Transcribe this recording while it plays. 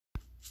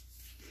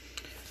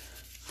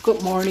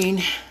Good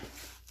morning.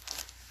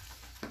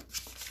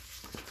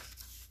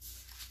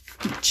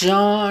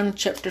 John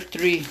chapter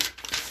 3.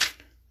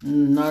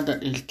 Nada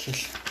ilkil.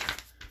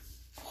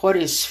 What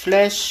is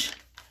flesh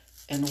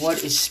and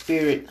what is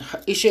spirit?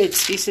 Isha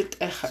it's isit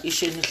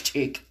isha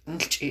nilchik and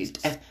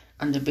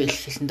the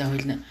bilkil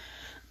dawilna.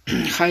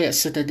 Haya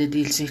sada de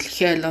dilsi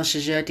here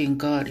lanche jadin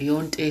God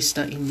yont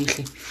esta in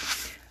nili.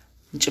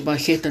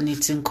 Jabaheta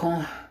nitzin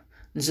kon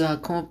za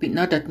kon be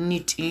not that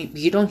nit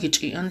you don't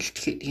hit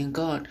in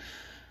God.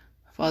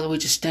 Father, we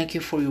just thank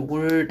you for your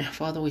word.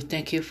 Father, we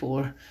thank you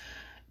for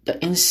the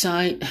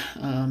insight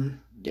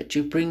that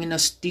you're bringing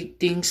us deep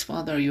things,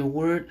 Father, your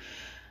word.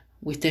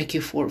 We thank you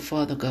for it,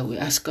 Father God. We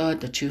ask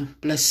God that you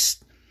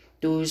bless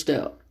those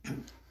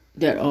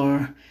that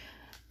are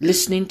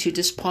listening to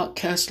this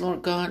podcast,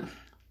 Lord God.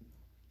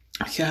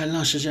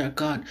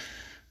 God,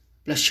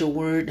 bless your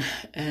word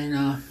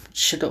and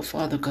shut up,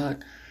 Father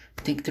God.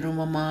 Think through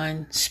my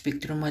mind,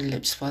 speak through my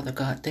lips, Father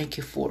God. Thank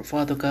you for it,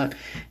 Father God.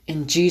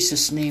 In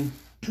Jesus' name.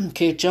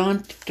 Okay, John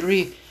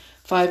 3,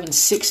 5 and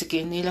 6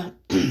 again, Nila.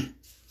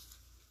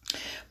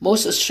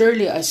 Most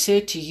assuredly I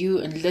say to you,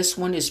 unless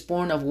one is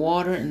born of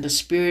water and the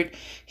Spirit,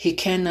 he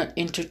cannot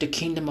enter the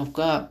kingdom of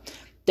God.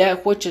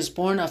 That which is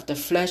born of the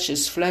flesh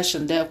is flesh,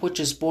 and that which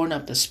is born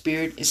of the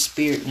Spirit is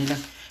spirit. Nila.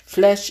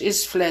 Flesh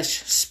is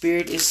flesh,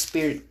 spirit is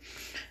spirit.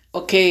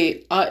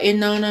 Okay, in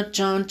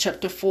John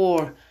chapter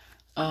 4,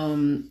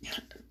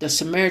 the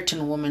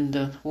Samaritan woman,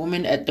 the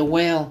woman at the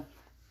well.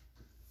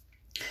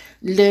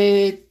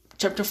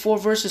 Chapter 4,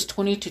 verses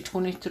 20 to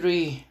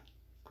 23.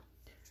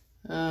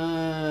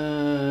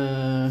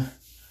 Our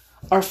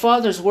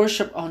fathers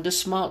worship on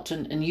this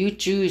mountain, and you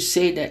Jews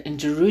say that in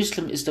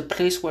Jerusalem is the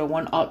place where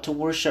one ought to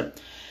worship.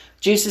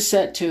 Jesus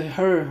said to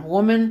her,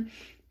 Woman,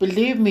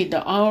 believe me,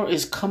 the hour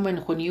is coming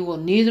when you will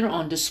neither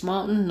on this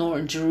mountain nor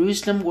in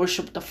Jerusalem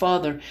worship the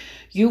Father.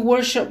 You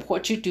worship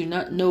what you do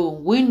not know.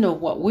 We know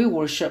what we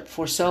worship,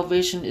 for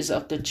salvation is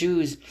of the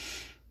Jews.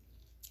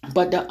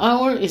 But the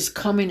hour is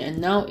coming, and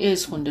now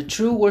is, when the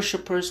true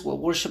worshippers will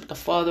worship the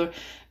Father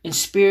in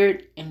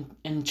spirit and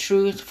in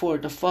truth, for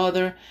the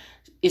Father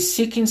is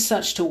seeking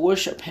such to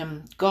worship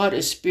him. God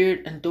is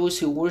spirit, and those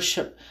who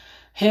worship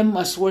him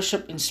must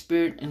worship in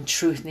spirit and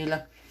truth.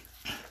 Nila.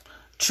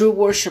 True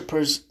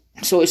worshippers.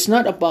 So it's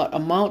not about a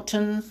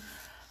mountain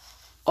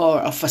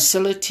or a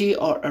facility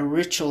or a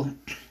ritual.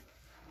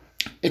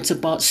 It's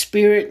about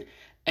spirit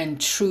and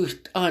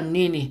truth.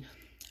 Nini.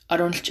 I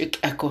don't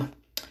echo.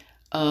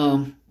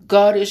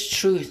 God is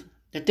truth.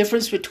 The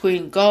difference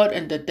between God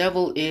and the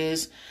devil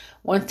is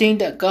one thing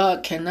that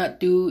God cannot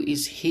do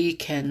is he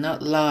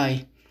cannot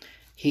lie.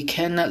 He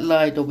cannot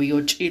lie.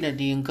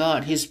 In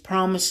God, his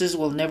promises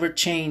will never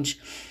change.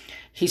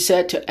 He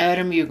said to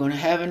Adam, you're going to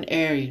have an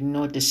heir,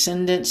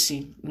 descendants.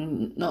 I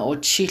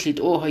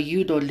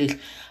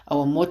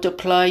will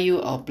multiply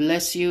you. I'll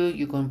bless you.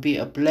 You're going to be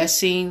a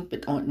blessing.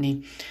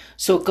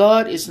 So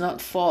God is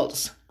not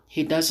false.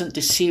 He doesn't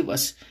deceive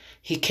us.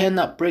 He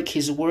cannot break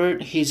his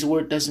word. His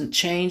word doesn't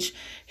change.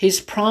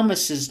 His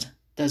promises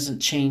doesn't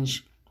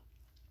change.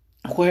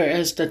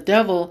 Whereas the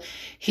devil,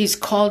 he's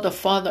called the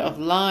father of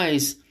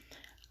lies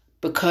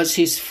because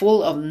he's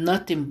full of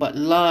nothing but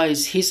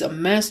lies. He's a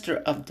master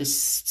of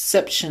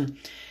deception.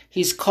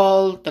 He's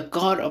called the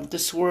God of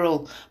this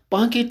world.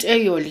 1 John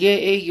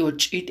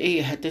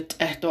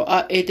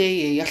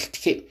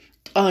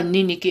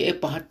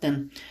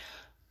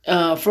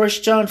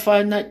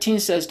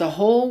 5:19 says, the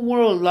whole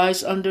world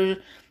lies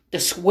under the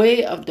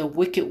sway of the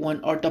wicked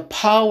one, or the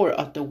power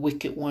of the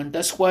wicked one.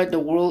 That's why the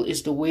world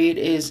is the way it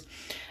is.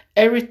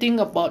 Everything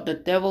about the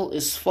devil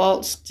is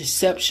false,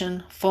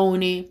 deception,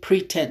 phony,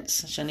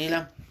 pretense.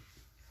 Shanila.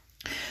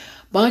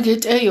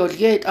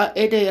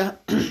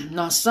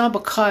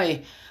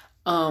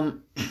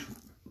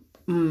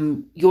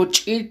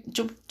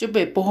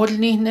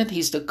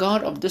 He's the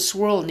God of this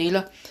world,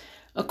 Nila.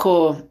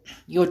 Ako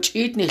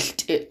yojit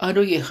nicht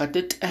ado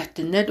yehadet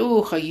ehtened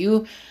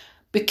you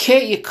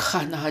beke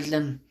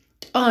ikhanahadlan.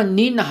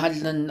 Nina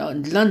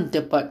hadlan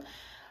lande, but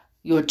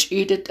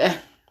yojit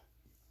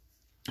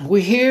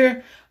we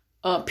hear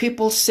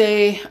people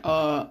say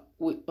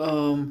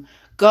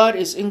God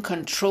is in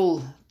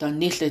control, and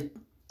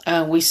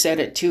we said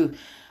it too,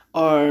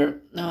 or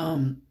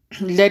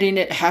letting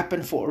it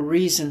happen for a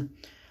reason.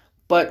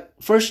 But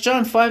 1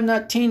 John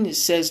 5:19 it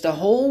says the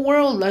whole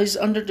world lies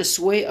under the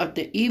sway of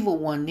the evil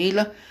one,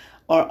 Nila,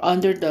 or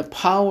under the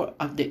power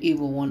of the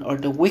evil one, or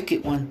the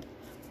wicked one.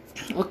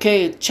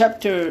 Okay,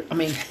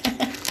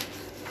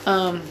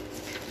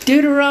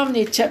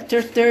 Deuteronomy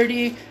chapter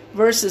 30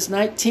 verses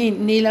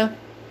 19, Nila.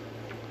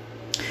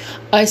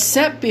 I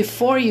set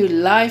before you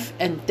life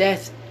and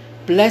death,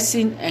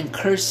 blessing and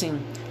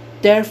cursing.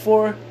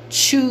 Therefore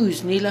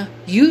choose, Nila.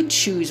 You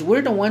choose.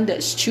 We're the one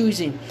that's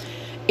choosing.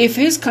 If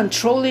he's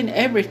controlling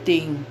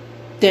everything,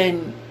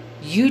 then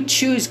you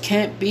choose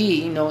can't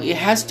be. It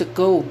has to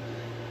go.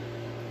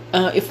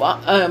 If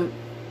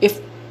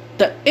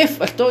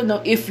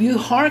you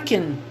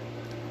hearken,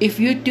 if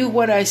you do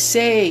what I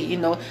say,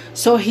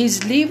 so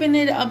he's leaving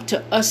it up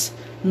to us.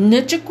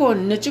 Nijiko,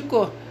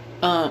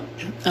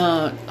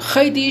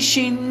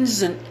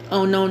 Haydishins and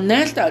no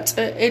neltat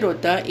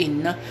eroda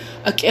inna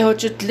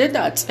akeojet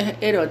ledat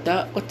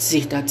eroda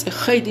otzitat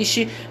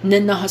haydishi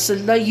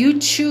nenahasalla. You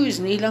choose,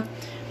 Nila.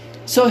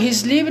 So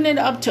he's leaving it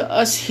up to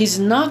us. He's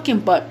knocking,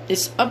 but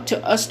it's up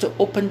to us to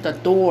open the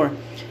door.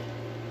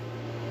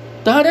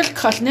 Dadel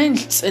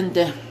kalnens and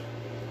the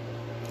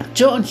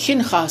John Hin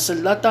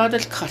hasalla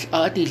dadel kal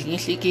adil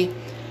niligi.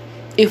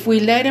 If we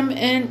let him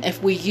in,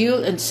 if we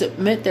yield and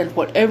submit, then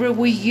whatever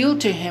we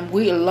yield to him,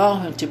 we allow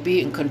him to be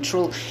in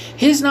control.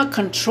 He's not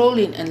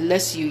controlling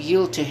unless you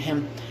yield to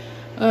him.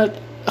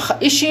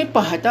 Ishi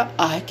pahada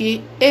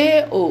ahki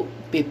o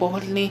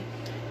bepohalni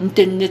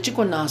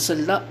ntenechiko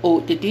nasalla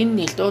o didin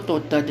nito to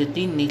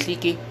dadin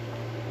niliki.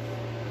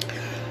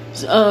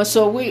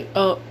 So we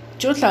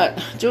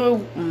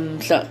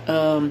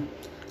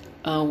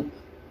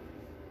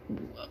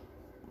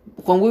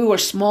when we were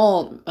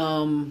small,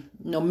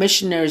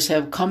 missionaries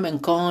have come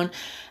and gone,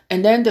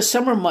 and then the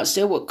summer months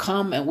they would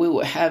come and we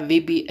would have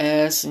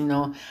VBS,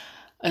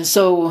 and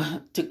so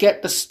to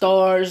get the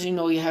stars,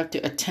 you have to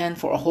attend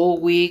for a whole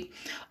week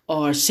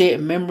or say a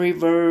memory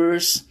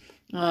verse.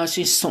 At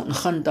that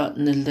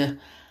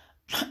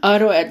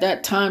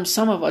time,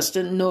 some of us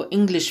didn't know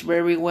English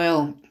very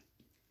well.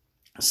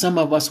 Some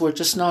of us were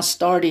just now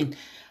starting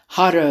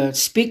how to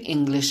speak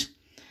English.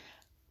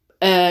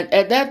 And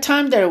at that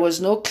time, there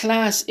was no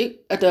class.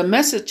 The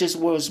messages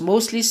was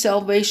mostly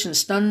salvation.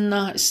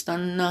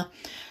 Stanna.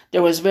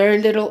 There was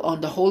very little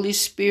on the Holy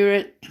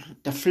Spirit,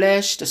 the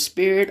flesh, the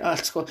spirit.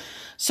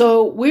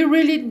 So we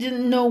really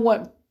didn't know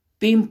what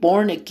being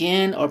born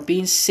again or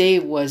being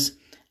saved was.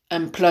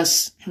 And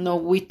plus,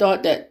 we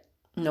thought that,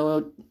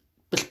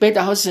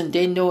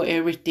 they know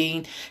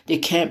everything. They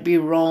can't be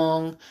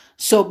wrong.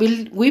 So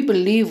we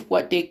believe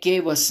what they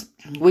gave us.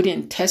 We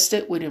didn't test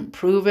it. We didn't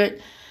prove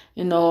it,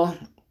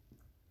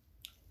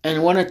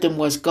 And one of them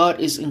was God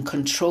is in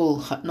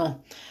control.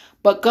 No.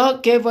 But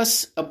God gave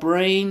us a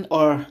brain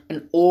or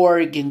an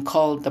organ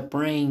called the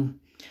brain.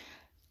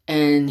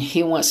 And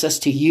he wants us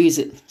to use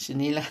it.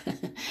 Shanila.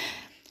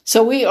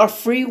 So we are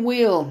free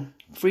will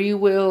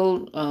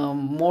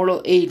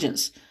mortal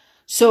agents.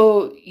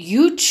 So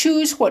you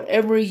choose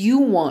whatever you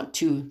want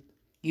to.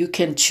 You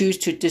can choose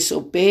to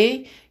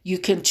disobey. You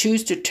can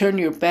choose to turn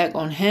your back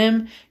on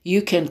him.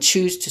 You can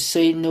choose to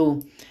say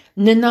no.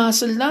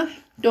 Ninasala.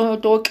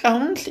 Do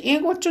count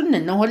ego to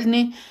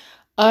nenoholni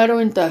aro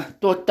inta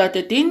do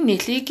tatin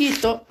niliki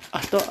to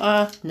ato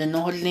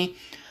nenoholni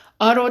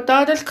aro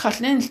tadal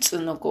kallen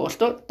no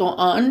gosto to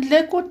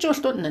anleko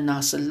to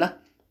nenasala.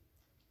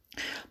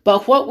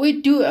 But what we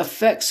do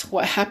affects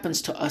what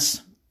happens to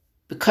us.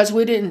 Because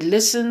we didn't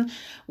listen,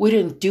 we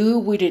didn't do,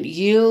 we didn't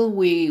yield,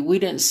 we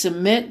didn't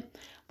submit,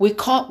 we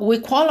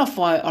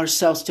qualify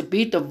ourselves to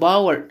be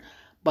devoured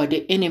by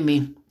the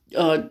enemy.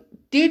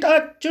 Did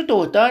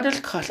judo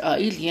dadal kal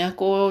ilia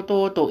go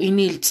to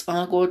inil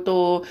go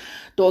to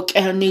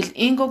canil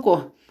ingo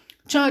go.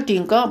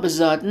 Chatting up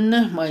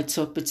zaden might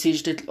so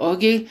petich that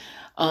ogi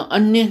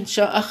anin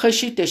sha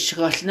achashi de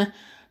shralne.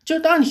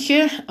 Jodan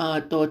here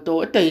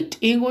to date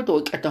ingo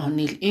to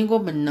catanil ingo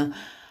benna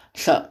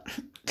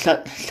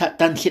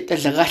dan hit the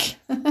lagal.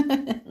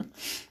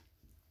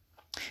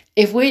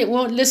 If we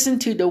won't listen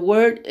to the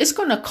word, it's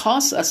going to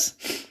cost us.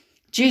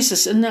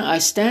 Jesus, and I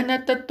stand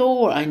at the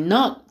door, I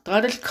knock.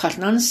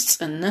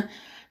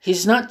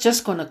 He's not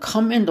just going to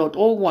come in,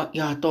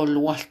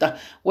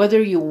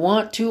 whether you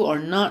want to or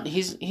not.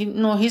 He's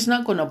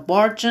not going to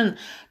barge in.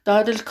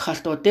 If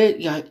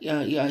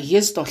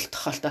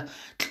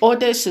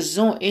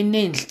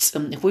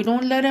we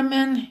don't let him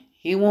in,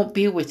 he won't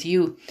be with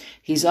you.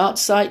 He's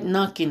outside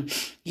knocking.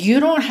 You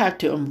don't have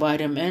to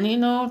invite him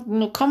in.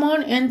 Come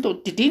on in.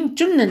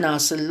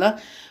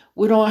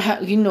 We don't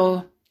have,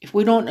 if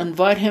we don't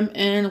invite him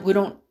in, we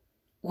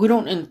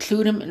don't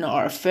include him in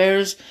our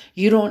affairs.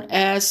 You don't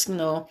ask,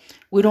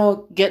 we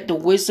don't get the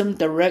wisdom,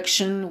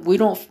 direction. We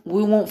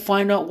won't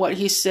find out what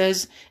he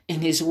says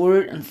in his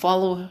word and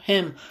follow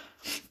him.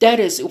 That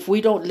is if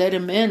we don't let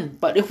him in.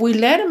 But if we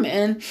let him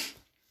in,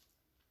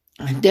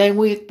 then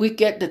we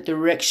get the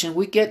direction,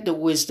 we get the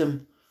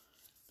wisdom.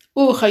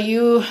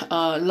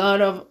 A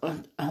lot of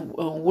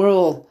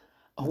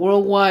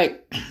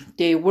worldwide,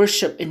 they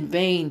worship in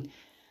vain.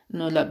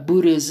 Like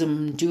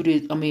Buddhism,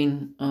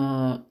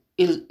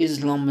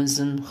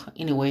 Islamism,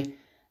 anyway,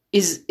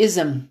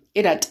 ism.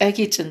 It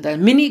attacks and that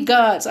many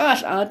gods.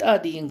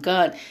 The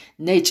God,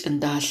 nature and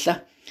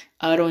that.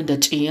 Aro the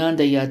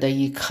chiyanda yada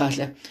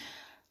yikala.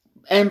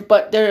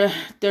 But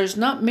there's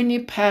not many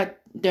paths.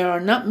 There are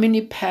not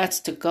many paths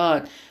to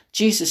God.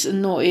 Jesus,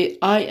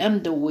 I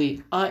am the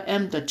way. I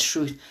am the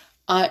truth.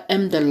 I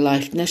am the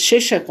life.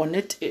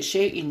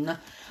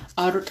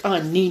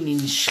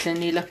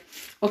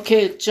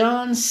 Okay,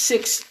 John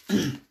 6,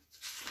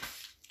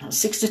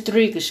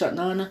 63.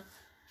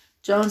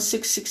 John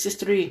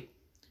 6:63.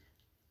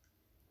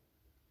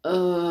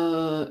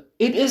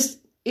 It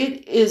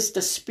is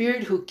the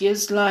Spirit who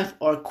gives life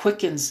or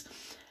quickens.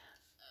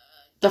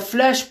 The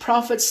flesh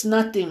profits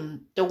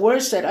nothing. The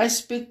words that I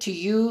speak to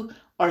you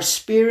are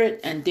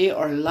spirit and they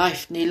are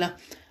life nila.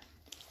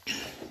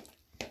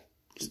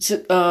 It's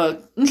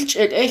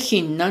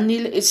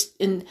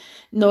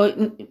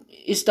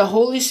the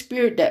Holy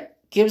Spirit that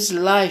gives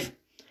life.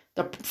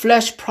 The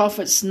flesh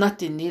profits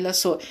nothing nila.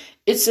 So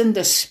if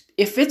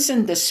it's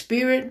in the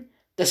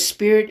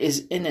Spirit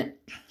is in it.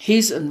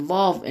 He's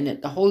involved in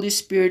it. The Holy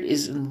Spirit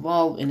is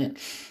involved in it.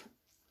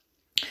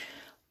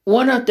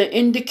 One of the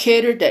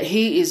indicators that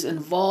he is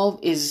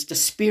involved is the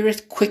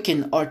Spirit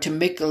quicken or to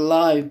make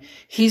alive.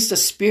 He's the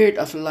Spirit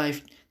of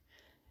life.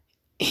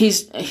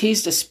 He's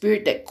the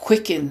Spirit that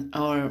quicken,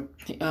 or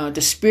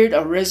the Spirit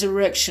of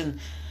resurrection.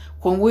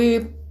 When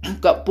we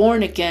got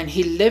born again,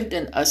 he lived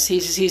in us.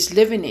 He's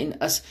living in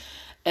us,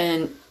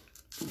 and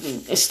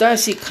he's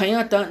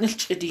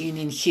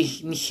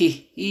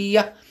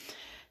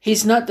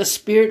not the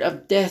spirit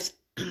of death.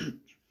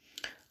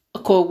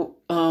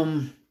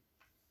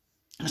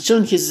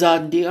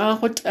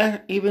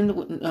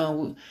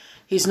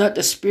 He's not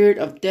the spirit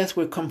of death.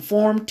 We're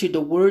conformed to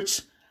the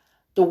world's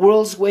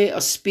way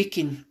of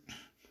speaking.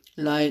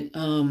 Like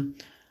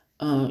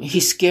he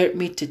scared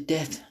me to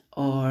death,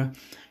 or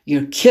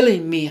you're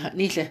killing me.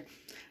 The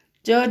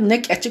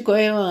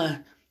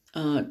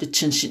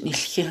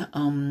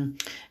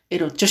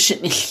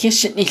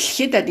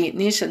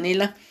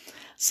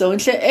so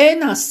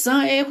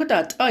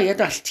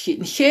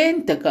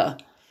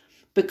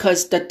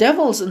because the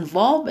devil's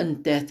involved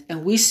in death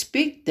and we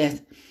speak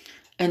death,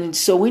 and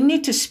so we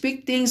need to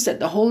speak things that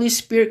the Holy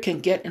Spirit can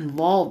get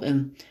involved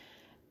in,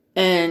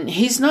 and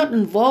he's not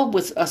involved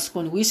with us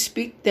when we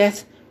speak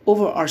death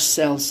over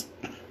ourselves.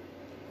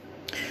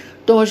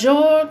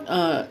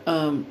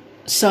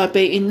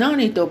 Sabe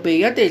inani do be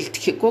yadel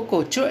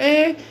kiko cho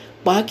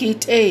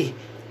bagit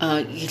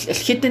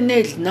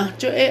hitenel na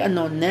cho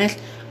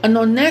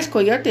anonel ko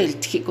yadel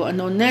kiko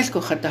anonel ko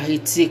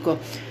hatahitsiko.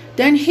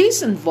 Then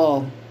he's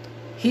involved.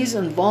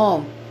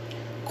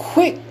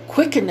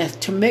 Quickeneth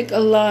to make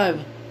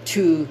alive,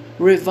 to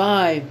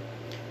revive.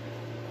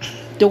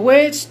 The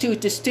words to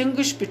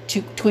distinguish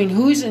between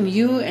who's in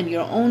you and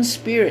your own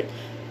spirit.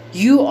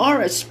 You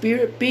are a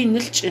spirit being,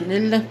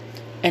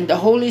 and the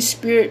Holy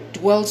Spirit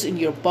dwells in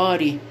your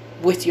body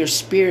with your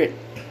spirit.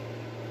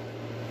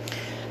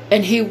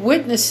 And he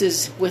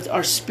witnesses with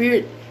our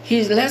spirit.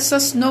 He lets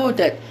us know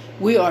that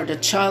we are the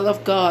child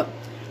of God.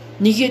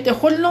 When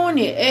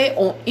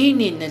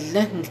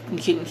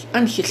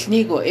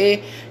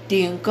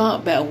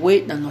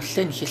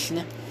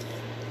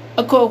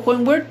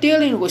we're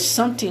dealing with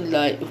something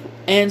like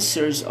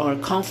answers or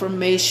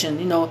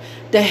confirmation,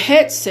 the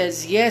head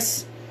says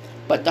yes,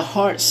 but the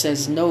heart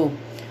says no.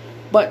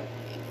 But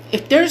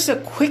if there's a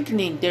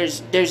quickening,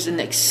 there's an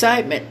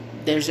excitement,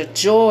 there's a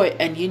joy,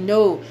 and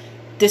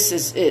this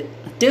is it.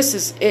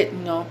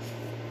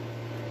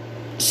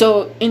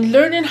 So in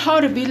learning how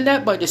to be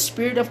led by the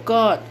Spirit of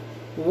God,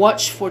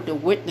 watch for the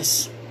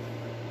witness.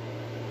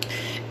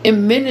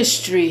 In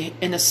ministry,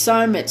 in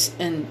assignments,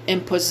 and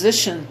in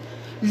position,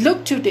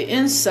 look to the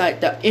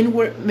inside, the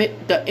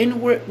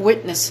inward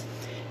witness.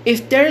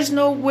 If there's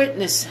no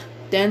witness,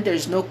 then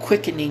there's no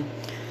quickening.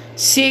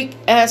 Seek,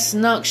 ask,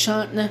 knock,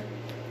 shantna.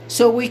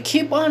 So we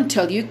keep on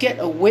till you get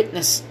a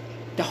witness.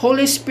 The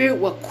Holy Spirit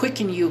will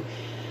quicken you.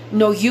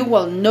 You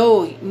will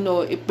know.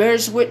 It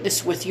bears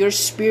witness with your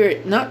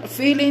spirit, not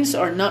feelings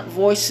or not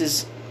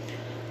voices.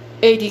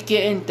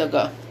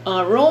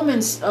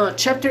 Romans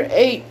chapter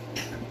 8,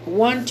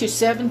 1 to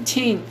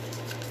 17.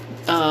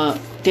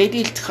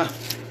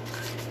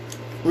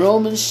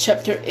 Romans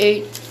chapter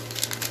 8,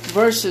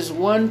 verses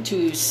 1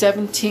 to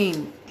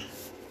 17.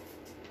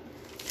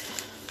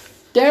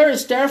 There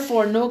is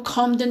therefore no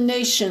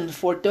condemnation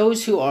for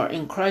those who are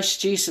in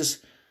Christ Jesus,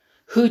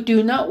 who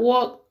do not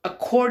walk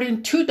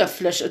according to the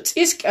flesh,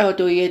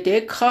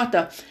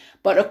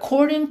 but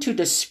according to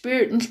the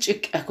Spirit.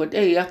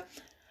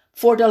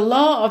 For the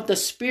law of the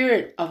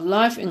Spirit of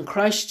life in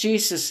Christ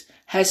Jesus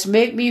has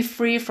made me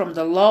free from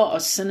the law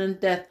of sin and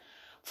death.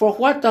 For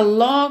what the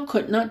law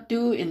could not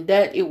do, in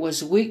that it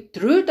was weak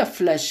through the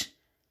flesh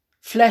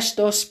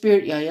though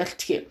spirit,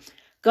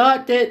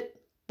 God did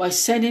by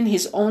sending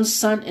his own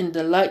Son in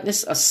the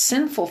likeness of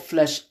sinful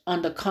flesh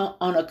on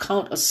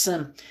account of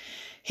sin.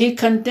 He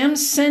condemned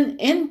sin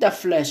in the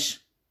flesh,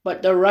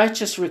 but the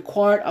righteous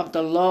required of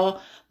the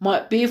law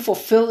might be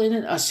fulfilled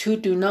in us who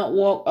do not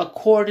walk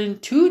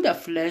according to the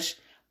flesh,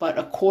 but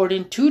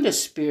according to the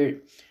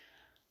Spirit.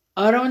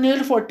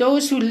 For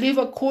those who live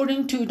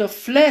according to the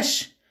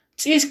flesh,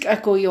 they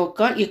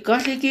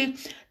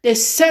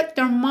set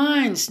their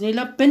minds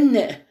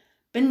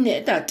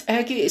that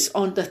is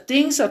on the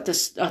things of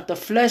the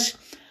flesh,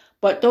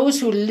 but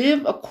those who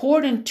live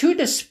according to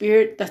the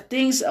Spirit, the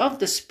things of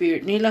the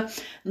Spirit,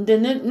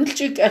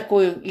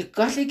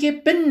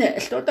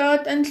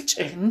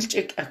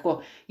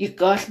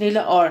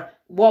 or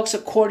walks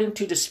according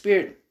to the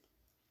Spirit.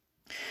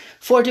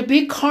 For to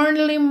be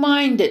carnally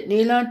minded,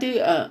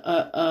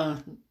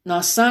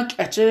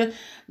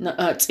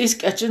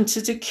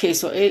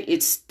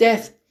 it's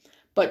death.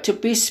 But to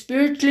be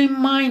spiritually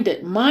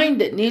minded,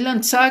 minded,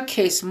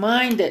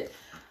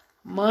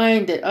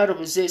 mind that out of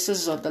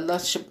possesses of the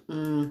lust,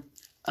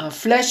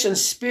 flesh and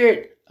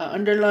spirit,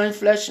 underlying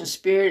flesh and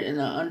spirit, and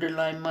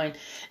underlying mind,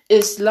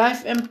 is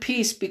life and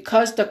peace,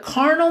 because the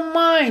carnal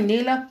mind,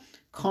 nila,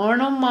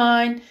 carnal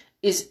mind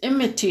is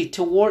enmity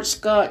towards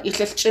God.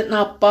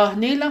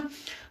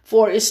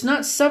 For it's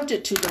not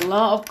subject to the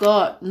law of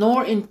God,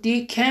 nor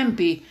indeed can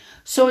be.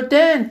 So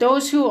then,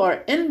 those who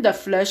are in the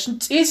flesh,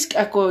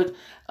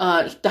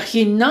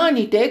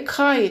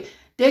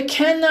 they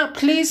cannot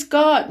please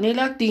God.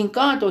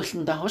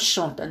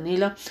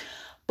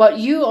 But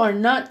you are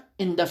not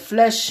in the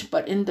flesh,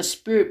 but in the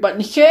spirit. But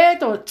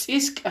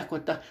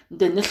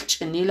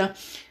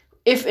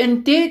if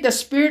indeed the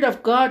Spirit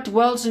of God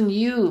dwells in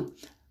you.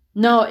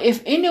 Now,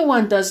 if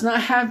anyone does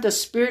not have the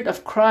Spirit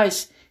of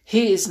Christ,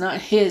 he is not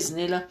his.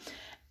 And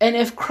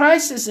if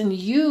Christ is in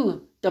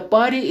you, the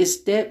body is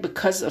dead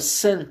because of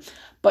sin,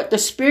 but the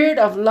Spirit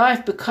of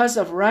life because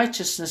of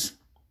righteousness.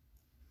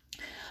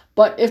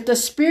 But if the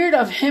Spirit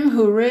of him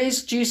who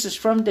raised Jesus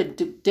from the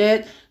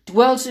dead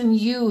dwells in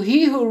you,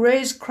 he who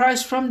raised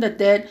Christ from the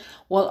dead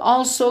will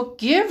also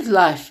give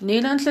life,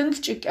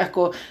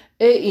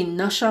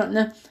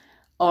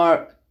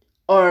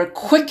 or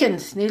quicken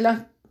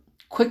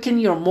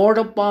your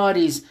mortal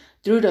bodies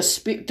through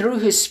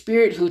his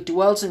Spirit who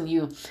dwells in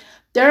you.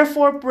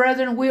 Therefore,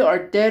 brethren, we are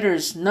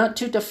debtors, not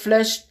to the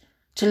flesh,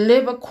 to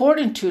live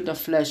according to the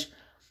flesh.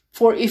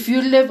 For if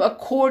you live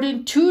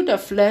according to the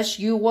flesh,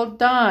 you will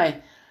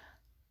die.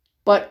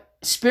 But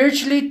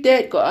spiritually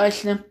dead,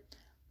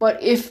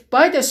 but if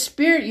by the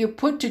Spirit you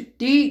put to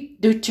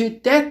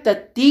death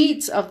the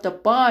deeds of the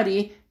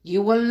body,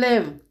 you will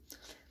live.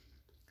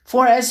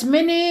 For as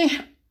many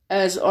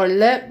as are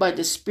led by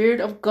the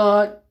Spirit of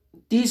God,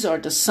 these are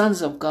the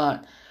sons of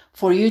God.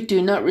 For you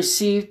do not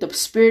receive the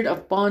spirit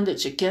of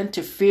bondage again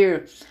to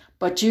fear,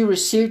 but you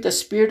receive the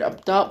Spirit of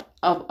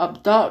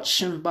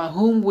adoption, by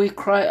whom we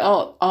cry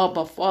out,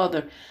 Abba,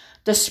 Father.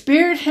 The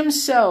Spirit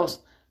himself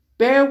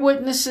bear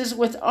witnesses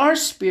with our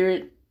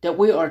spirit that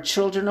we are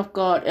children of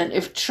God, and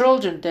if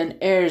children, then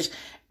heirs,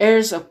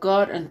 heirs of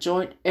God, and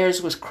joint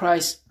heirs with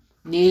Christ.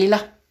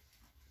 Nila.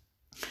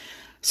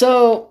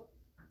 So,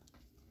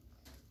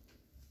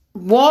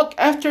 walk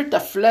after the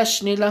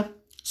flesh, Nila.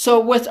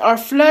 So with our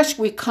flesh,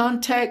 we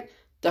contact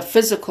the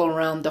physical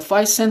realm, the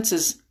five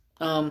senses,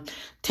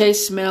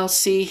 taste, smell,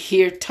 see,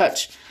 hear,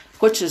 touch,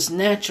 which is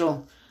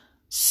natural.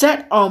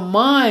 Set our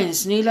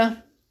minds,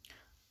 Nila.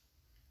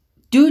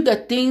 Do the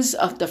things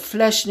of the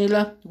flesh,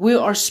 Nila. We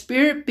are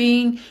spirit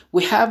being.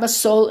 We have a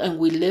soul and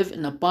we live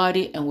in a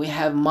body and we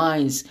have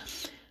minds.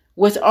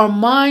 With our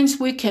minds,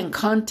 we can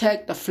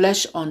contact the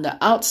flesh on the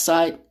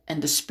outside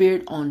and the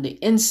spirit on the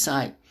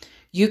inside.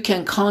 You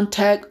can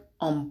contact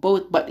on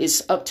both, but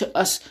it's up to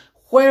us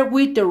where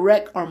we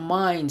direct our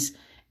minds,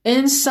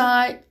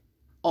 inside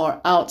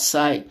or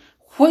outside.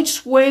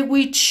 Which way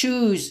we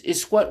choose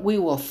is what we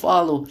will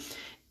follow.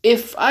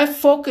 If I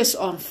focus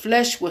on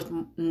flesh with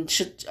then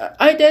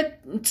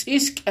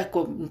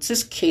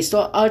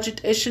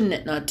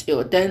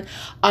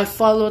I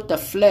follow the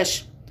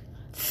flesh.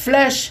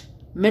 Flesh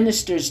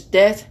ministers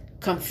death,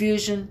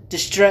 confusion,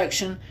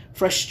 distraction,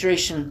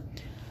 frustration.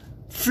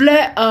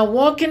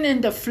 Walking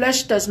in the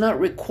flesh does not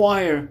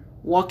require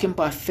walking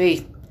by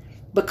faith,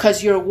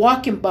 because you're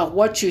walking by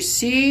what you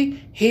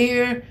see,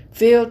 hear,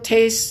 feel,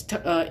 taste,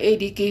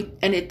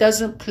 and it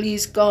doesn't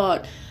please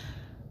God.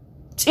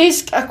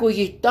 Set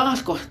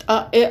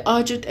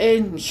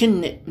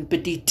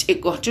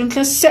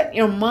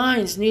your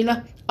minds,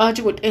 Nila.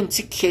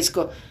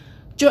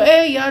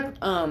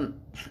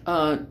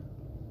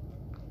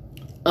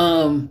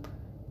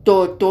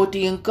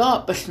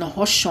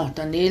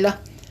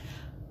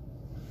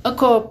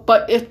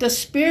 But if the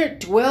Spirit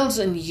dwells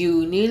in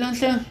you,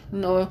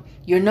 no,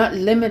 you're not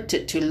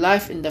limited to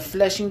life in the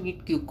flesh.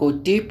 You go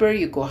deeper,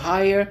 you go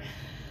higher.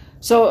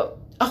 So,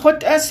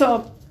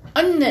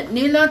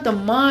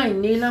 the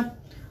mind,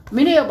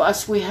 many of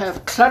us, we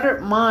have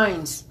cluttered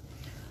minds.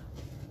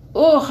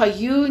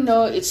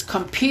 It's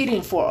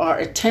competing for our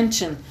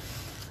attention.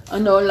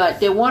 Like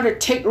they want to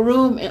take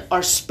room in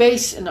our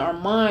space in our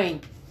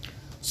mind.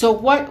 So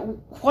what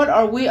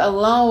are we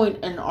allowing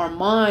in our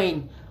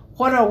mind?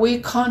 What are we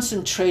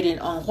concentrating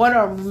on? What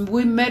are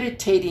we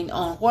meditating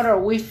on? What are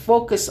we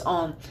focused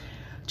on?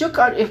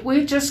 If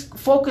we just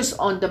focus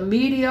on the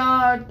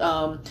media,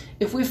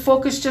 if we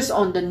focus just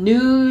on the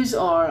news,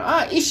 or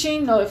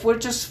if we're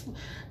just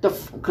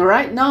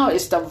right now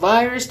it's the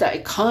virus, the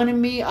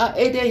economy,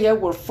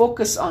 we're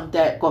focused on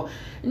that.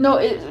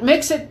 It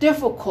makes it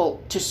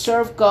difficult to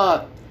serve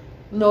God.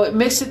 It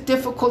makes it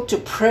difficult to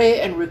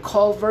pray and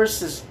recall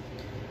verses.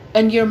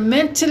 And you're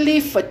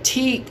mentally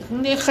fatigued.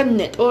 It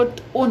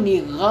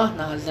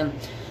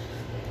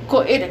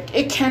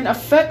can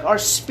affect our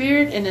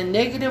spirit in a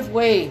negative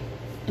way.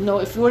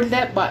 If you're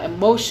led by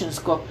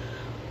emotions.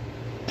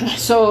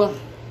 So,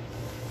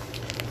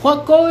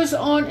 what goes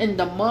on in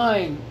the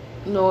mind,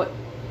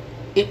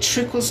 it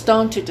trickles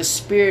down to the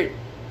spirit.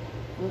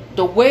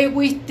 The way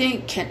we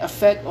think can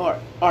affect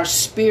our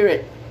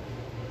spirit.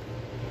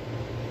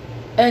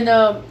 And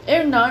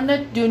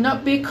Ernana, do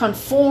not be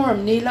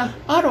conformed, Nila.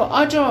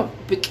 Ajo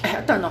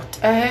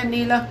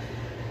Nila.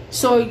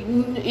 So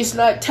it's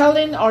like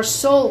telling our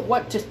soul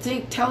what to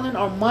think, telling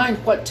our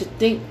mind what to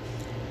think.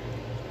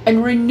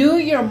 And renew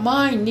your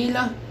mind,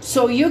 Nila,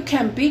 so you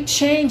can be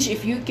changed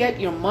if you get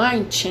your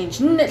mind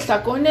changed.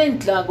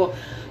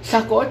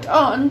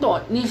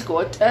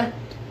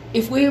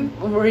 If we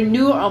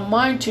renew our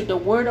mind to the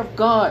Word of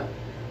God,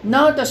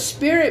 now the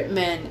Spirit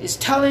man is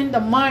telling the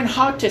mind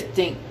how to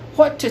think,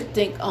 what to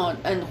think on,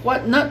 and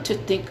what not to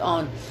think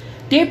on.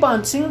 By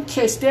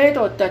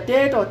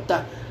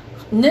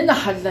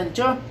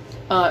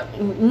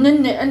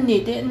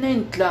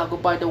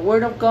the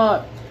Word of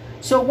God.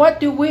 So what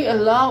do we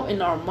allow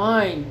in our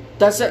mind?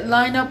 Does it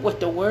line up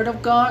with the Word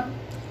of God?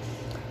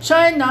 What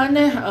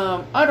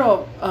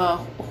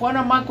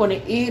am I going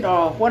to eat,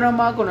 or what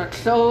am I going to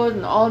clothe,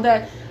 and all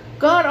that?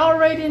 God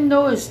already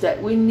knows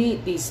that we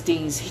need these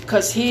things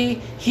because He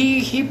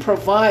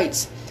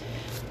provides.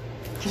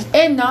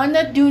 And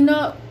do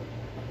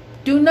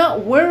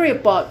not worry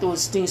about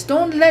those things.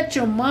 Don't let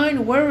your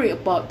mind worry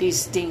about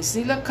these things.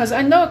 Because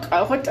I know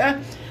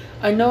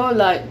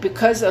like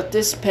because of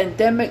this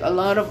pandemic, a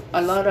lot of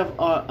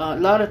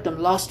them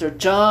lost their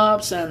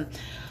jobs, and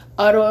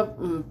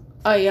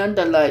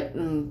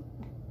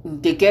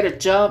they get a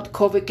job,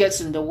 COVID gets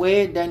in the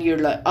way, then you're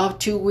like off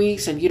 2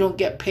 weeks and you don't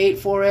get paid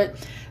for it.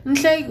 And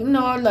it's like,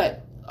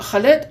 how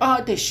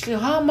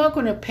am I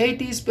going to pay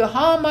these bills?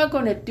 How am I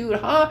going to do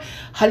it?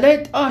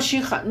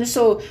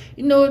 So,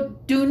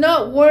 do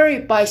not worry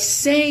by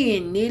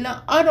saying,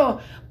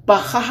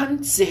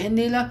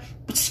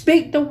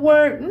 speak the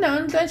word.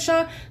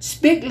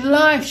 Speak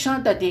life,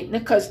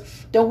 because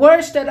the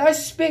words that I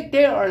speak,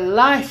 they are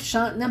life.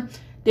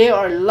 They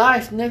are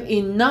life.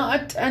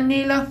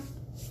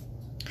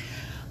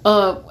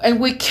 And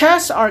we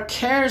cast our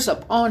cares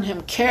upon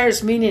Him.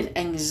 Cares meaning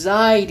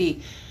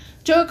anxiety.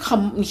 Your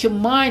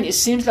mind, it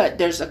seems like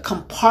there's a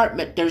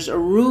compartment, there's a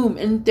room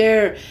in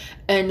there,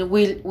 and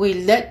we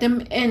let them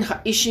in.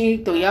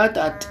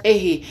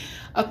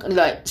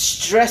 Like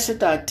stress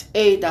that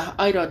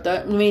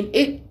I mean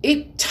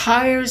it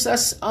tires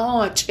us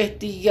out.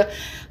 It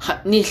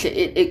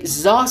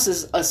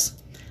exhausts us.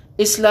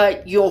 It's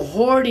like you're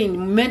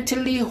hoarding,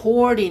 mentally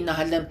hoarding.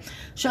 TV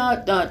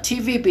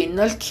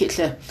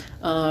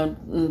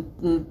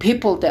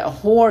people that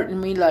hoard, I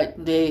mean, like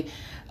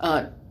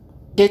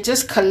they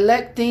just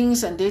collect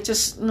things, and they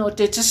just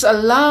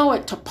allow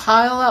it to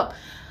pile up.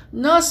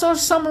 No, so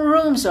some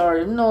rooms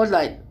are,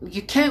 like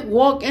you can't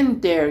walk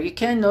in there. You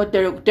can't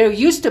there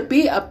used to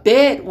be a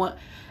bed, there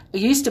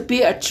used to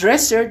be a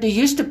dresser, there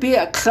used to be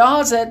a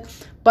closet,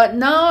 but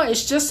now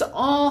it's just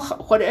all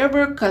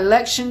whatever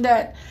collection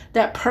that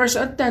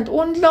person and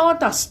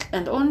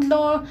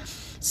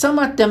some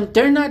of them,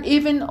 they're not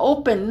even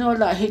open.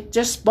 Like he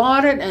just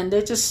bought it and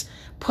they just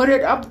put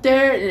it up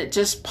there, and it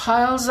just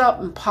piles up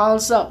and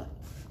piles up.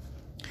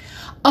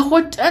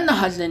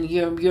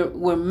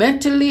 We're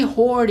mentally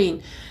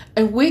hoarding,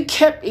 and we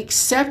keep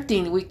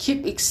accepting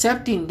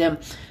them,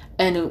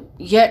 and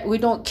yet we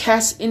don't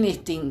cast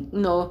anything.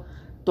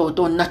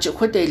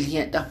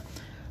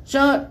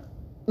 So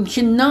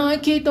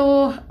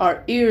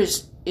our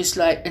ears is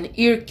like an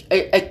ear,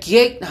 a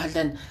gate,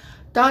 and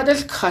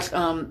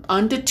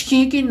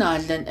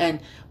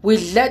we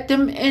let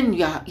them in.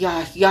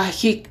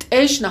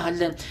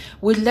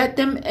 We let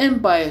them in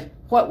by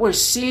what we're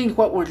seeing,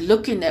 what we're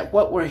looking at,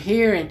 what we're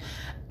hearing.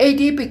 And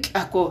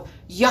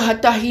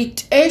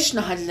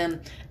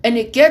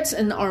it gets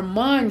in our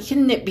mind,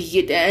 and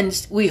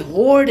we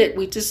hoard it,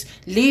 we just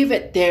leave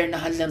it there.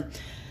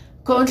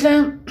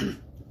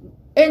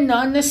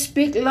 And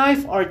speak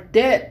life or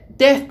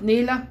death,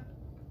 Nila.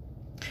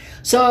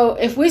 So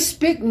if we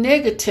speak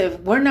negative,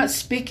 we're not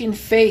speaking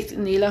faith,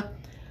 Nila.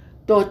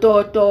 But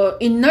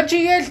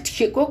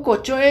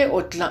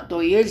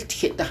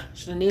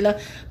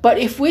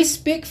if we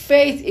speak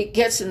faith, it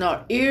gets in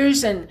our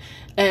ears, and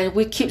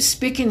we keep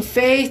speaking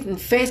faith,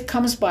 and faith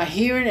comes by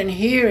hearing and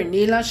hearing,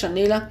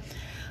 Shanila.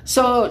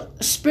 So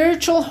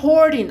spiritual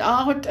hoarding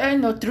out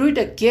through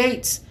the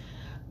gates.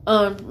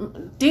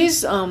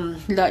 These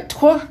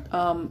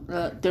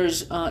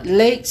there's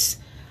lakes.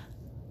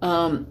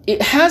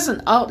 It has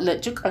an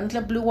outlet.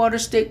 Bluewater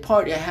State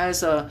Park, it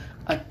has a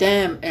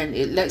dam, and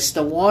it lets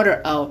the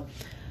water out.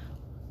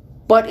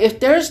 But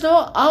if there's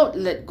no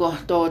outlet,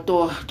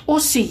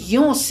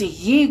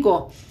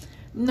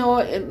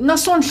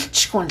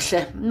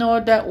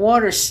 that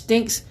water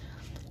stinks.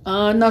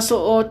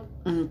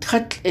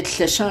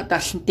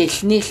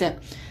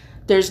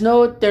 There's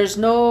no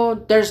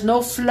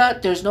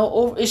flood, there's no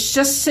over, it's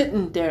just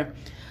sitting there.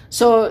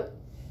 So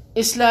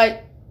it's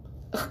like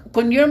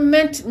when you're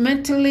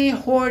mentally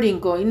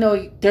hoarding,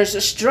 there's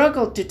a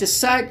struggle to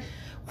decide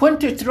when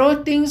to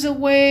throw things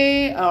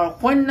away or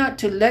when not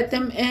to let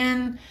them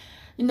in,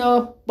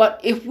 but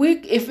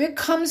if it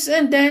comes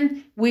in,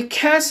 then we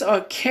cast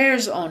our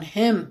cares on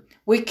Him.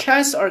 We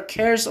cast our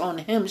cares on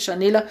Him,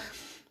 Shanila.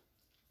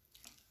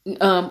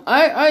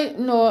 I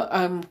know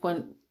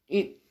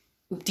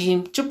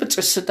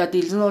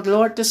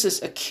Lord, this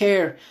is a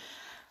care.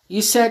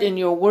 You said in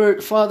your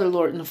word, Father,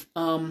 Lord,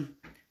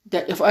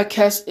 that if I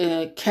cast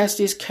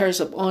these cares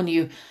upon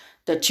you,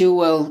 that you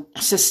will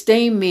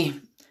sustain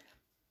me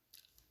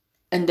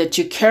and that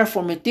you care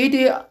for me.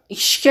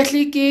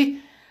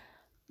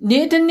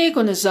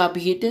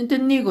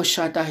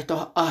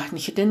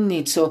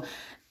 So,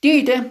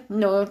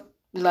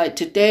 like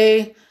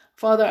today,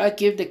 Father, I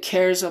give the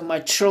cares of my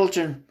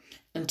children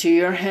into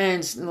your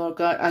hands, Lord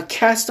God. I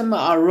cast them,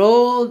 I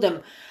roll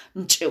them.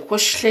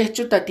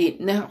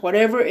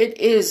 Whatever it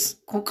is,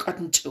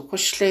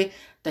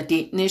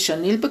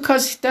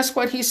 because that's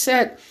what he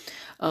said.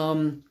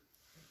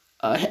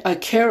 I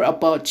care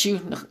about you,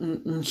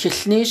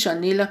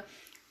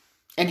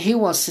 and he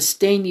will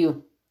sustain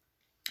you.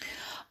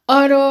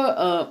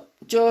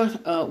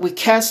 We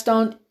cast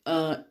down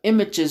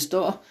images,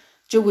 though.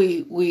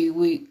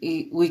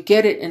 We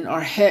get it in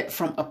our head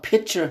from a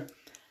picture.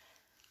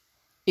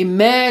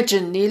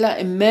 Imagine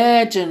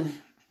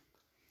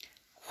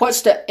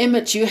what's the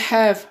image you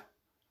have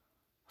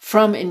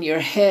from in your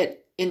head.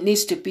 It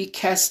needs to be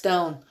cast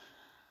down.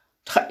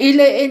 Picture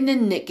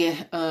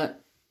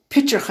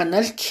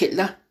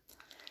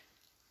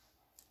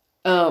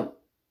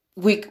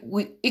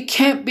it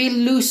can't be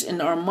loose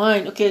in our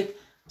mind. Okay,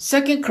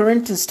 2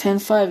 Corinthians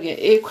 10:5.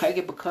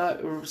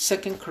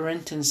 2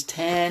 Corinthians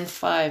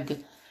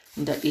 10:5.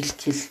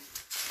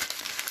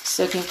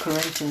 2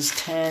 Corinthians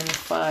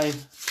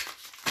 10:5.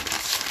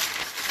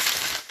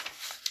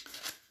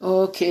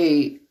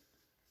 Okay.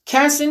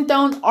 Casting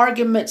down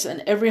arguments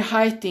and every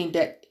high thing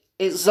that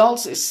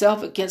exalts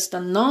itself against the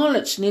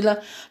knowledge,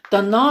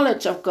 the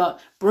knowledge of God.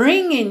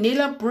 Bringing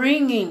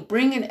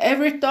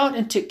every thought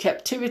into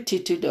captivity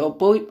to the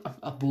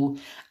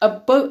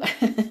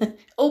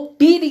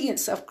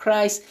obedience of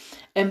Christ,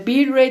 and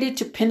be ready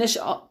to punish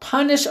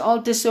all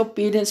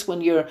disobedience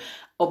when your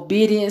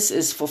obedience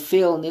is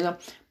fulfilled.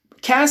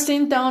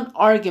 Casting down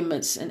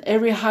arguments and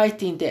every high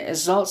thing that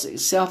exalts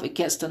itself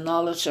against the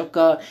knowledge of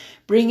God,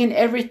 bringing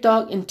every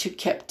thought into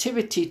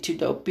captivity to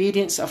the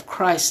obedience of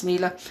Christ.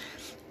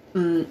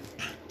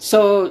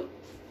 So,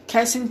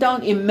 casting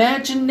down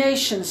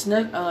imaginations,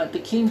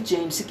 the King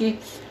James, okay?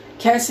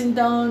 Casting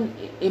down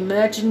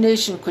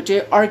imagination,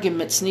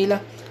 arguments,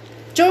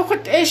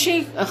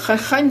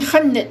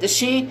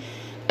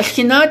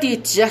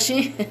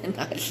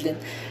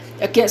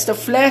 against the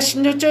flesh,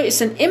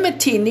 it's an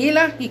enmity,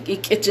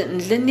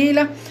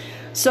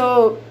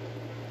 So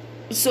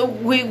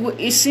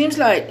it seems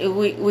like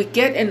we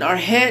get in our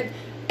head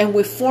and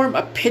we form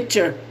a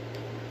picture.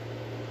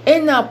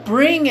 And now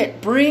bring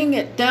it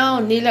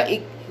down, we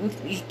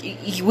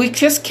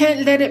just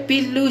can't let it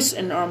be loose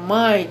in our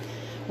mind.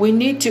 We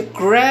need to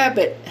grab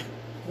it.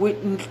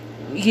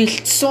 You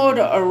sort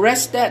of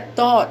arrest that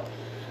thought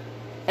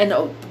and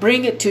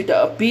bring it to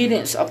the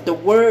obedience of the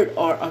word,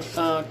 or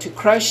to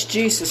Christ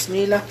Jesus,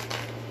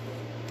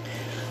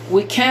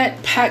 We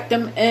can't pack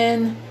them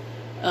in,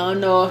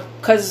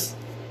 because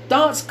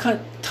thoughts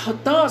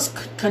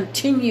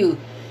continue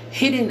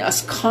hitting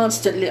us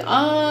constantly.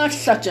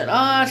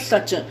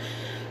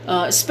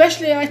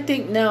 Especially I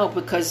think now,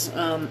 because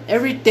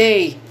every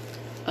day,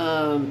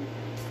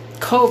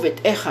 COVID,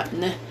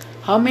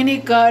 how many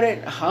got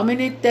it? How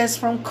many deaths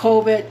from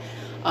COVID?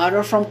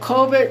 Are from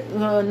COVID?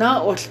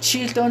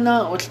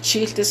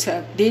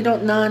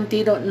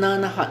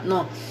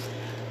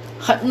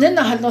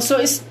 So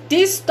it's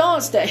these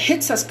thoughts that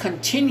hits us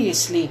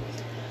continuously,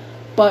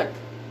 but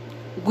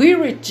we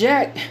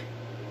reject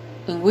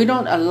and we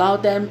don't allow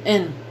them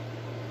in.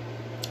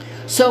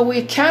 So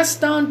we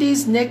cast down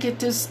these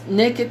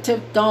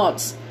negative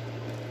thoughts.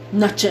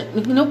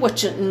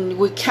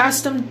 We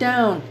cast them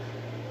down,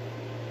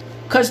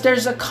 because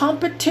there's a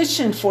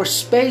competition for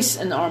space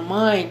in our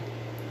mind.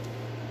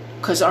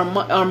 Because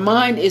our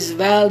mind is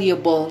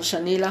valuable,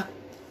 Shanila.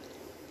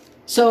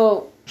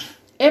 So,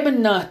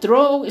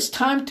 it's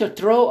time to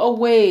throw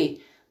away.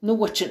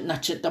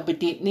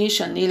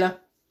 Shanila.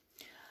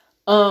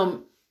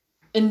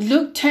 In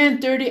Luke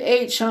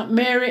 10:38,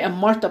 Mary and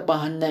Martha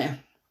bahane.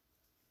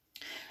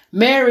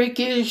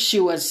 Mary, she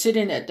was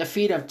sitting at the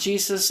feet of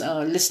Jesus,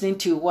 listening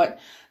to what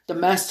the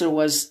master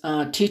was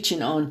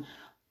teaching on.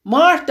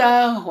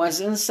 Martha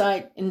was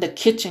inside in the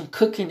kitchen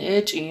cooking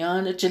it.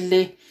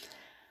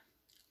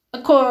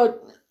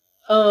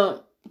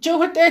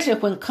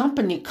 When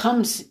company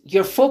comes,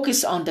 you're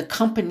focused on the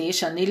company,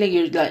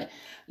 Shanila.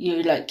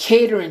 You're like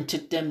catering to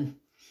them.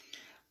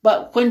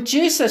 But when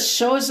Jesus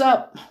shows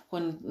up,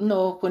 when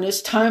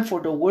it's time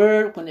for the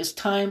word, when it's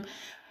time,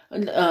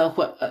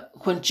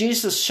 when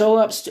Jesus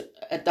shows up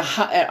at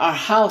our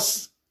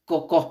house,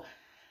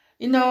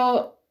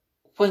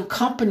 when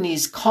company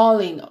is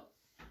calling,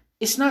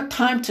 it's not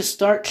time to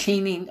start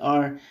cleaning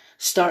or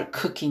start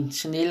cooking.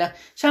 Shanila.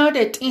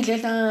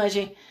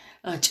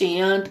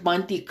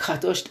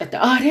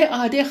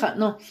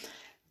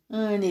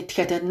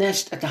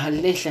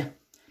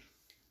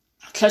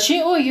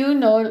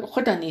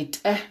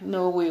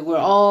 We were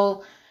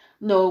all,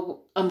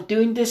 I'm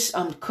doing this,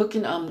 I'm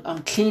cooking,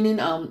 I'm cleaning,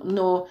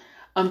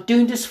 I'm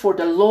doing this for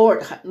the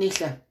Lord. We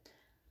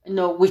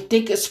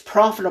think it's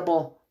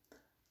profitable,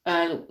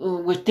 and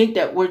we think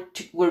that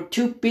we're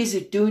too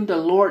busy doing the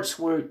Lord's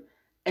word,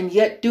 and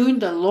yet doing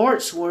the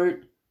Lord's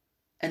word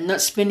and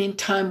not spending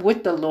time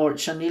with the Lord.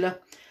 Shanila,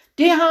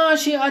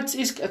 she adds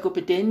is a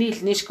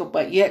copedenil nishko,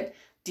 but yet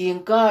the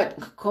God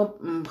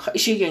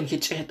she yan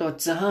hitch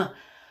zaha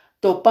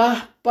to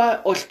ba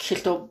ol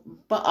kilto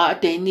ba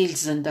denil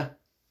zenda.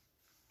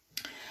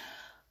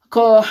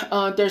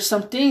 There's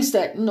some things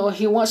that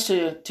he wants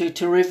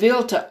to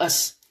reveal to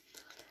us.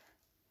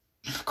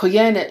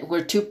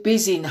 We're too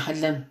busy in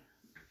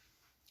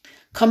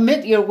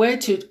Commit your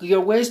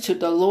ways to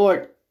the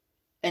Lord,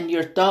 and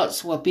your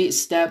thoughts will be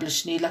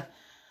established. Nila,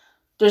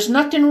 there's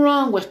nothing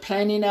wrong with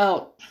planning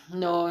out.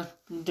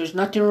 There's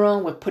nothing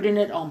wrong with putting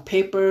it on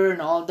paper and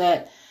all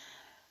that.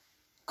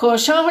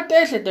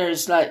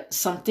 There's like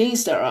some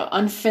things that are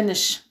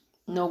unfinished.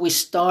 We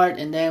start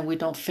and then we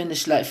don't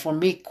finish. Like for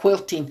me,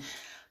 quilting.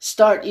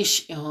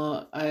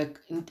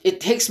 It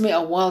takes me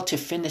a while to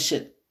finish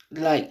it.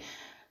 Like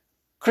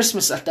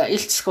Christmas after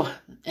ilsko,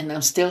 and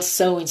I'm still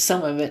sewing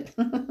some of it.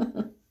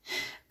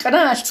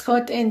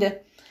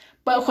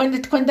 But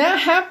when that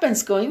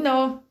happens,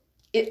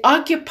 it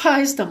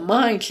occupies the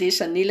mind,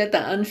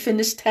 the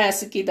unfinished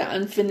task, the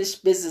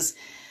unfinished business.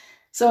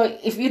 So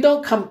if you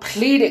don't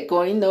complete it,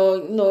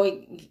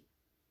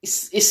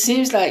 it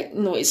seems like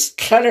it's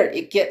cluttered.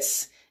 It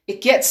gets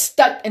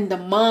stuck in the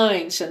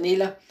mind,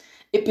 Shanila.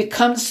 It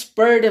becomes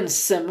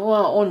burdensome.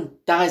 I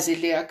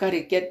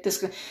gotta get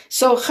this.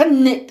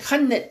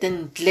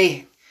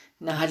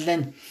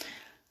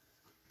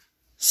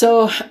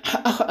 So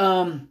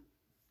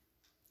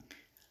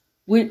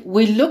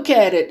we look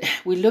at it.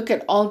 We look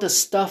at all the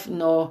stuff,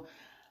 and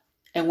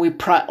we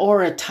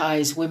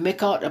prioritize. We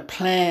make out a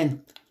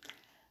plan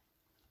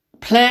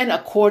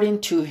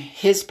according to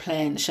His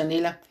plan.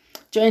 Shanila,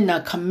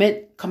 Joanna,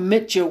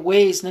 commit your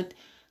ways.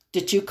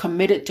 Did you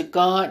commit it to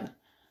God?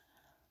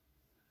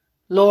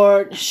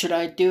 Lord, should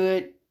I do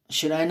it?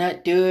 Should I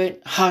not do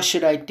it? How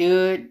should I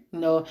do it?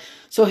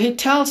 So He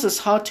tells us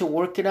how to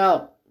work it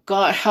out.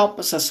 God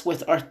helps us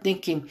with our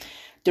thinking,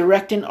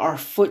 directing our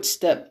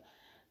footstep.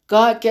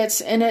 God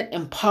gets in it,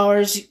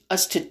 empowers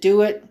us to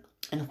do it,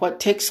 and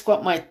what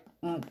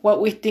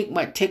we think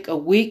might take a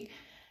week,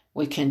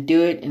 we can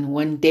do it in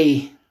one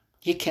day.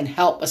 He can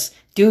help us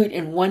do it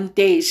in one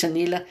day,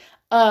 Shanila.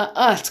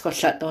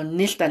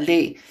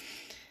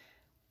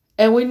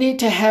 And we need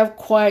to have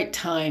quiet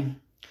time.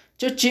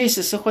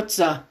 Jesus,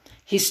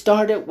 he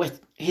started with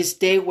his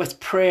day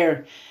with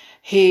prayer.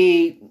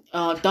 He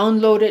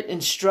downloaded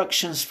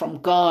instructions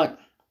from God,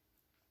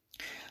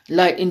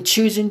 like in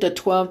choosing the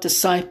 12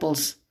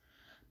 disciples.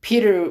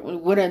 Peter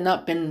would have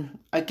not been,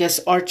 I guess,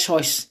 our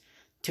choice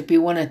to be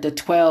one of the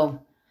 12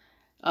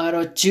 out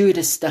of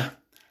Judas.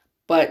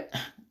 But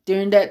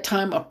during that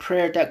time of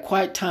prayer, that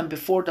quiet time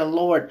before the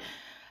Lord,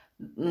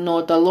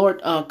 God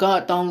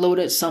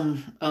downloaded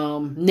some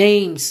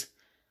names.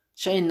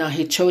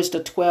 He chose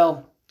the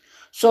 12.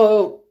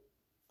 So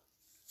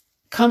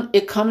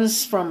it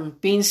comes from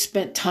being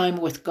spent time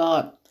with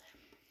God.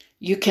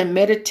 You can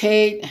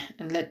meditate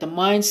and let the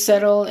mind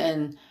settle,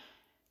 and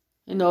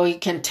you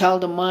can tell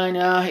the mind,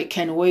 it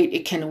can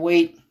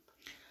wait.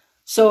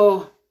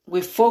 So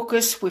we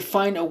focus, we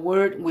find a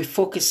word, we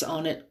focus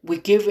on it, we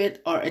give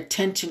it our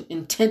attention,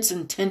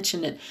 attention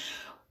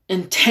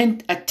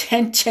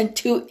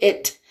to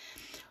it.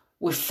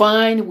 We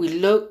find, we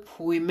look,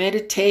 we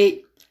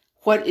meditate.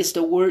 What is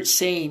the word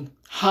saying?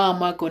 How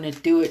am I going to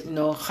do it?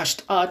 So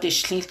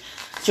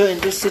in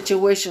this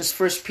situation,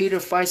 1 Peter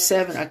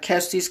 5:7, I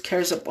cast these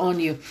cares upon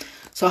you.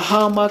 So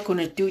how am I going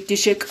to do it?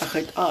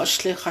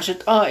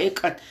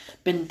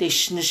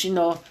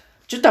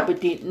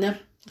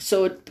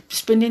 So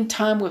spending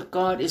time with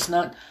God is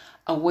not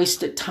a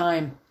wasted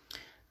time.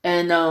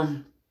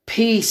 And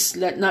peace,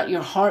 let not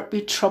your heart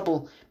be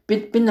troubled. We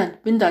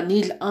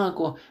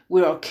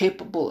are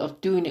capable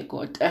of doing it,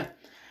 God.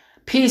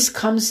 Peace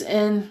comes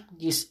in,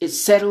 it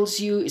settles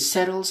you, it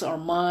settles our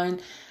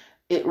mind,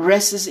 it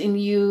rests in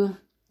you.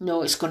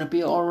 It's going to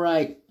be all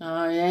right. It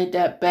ain't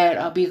that bad.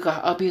 I'll be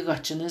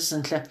gotcha,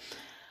 isn't it?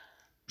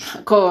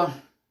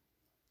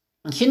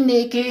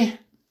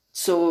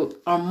 So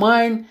our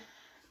mind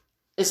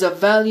is a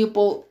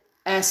valuable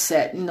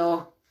asset.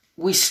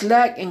 We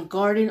slack in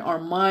guarding our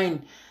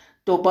mind.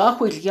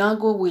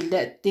 We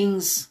let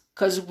things,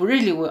 because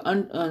really we're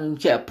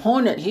the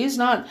opponent. He's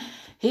not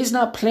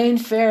playing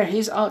fair.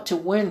 He's out to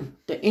win.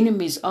 The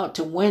enemy's out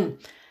to win.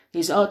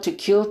 He's out to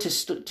kill, to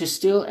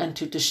steal, and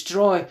to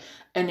destroy.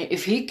 And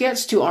if he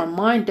gets to our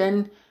mind,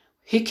 then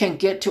he can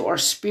get to our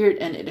spirit,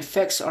 and it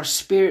affects our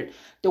spirit.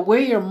 The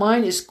way your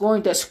mind is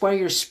going, that's where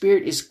your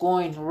spirit is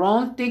going.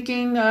 Wrong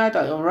thinking,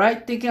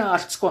 right thinking.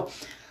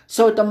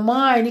 So the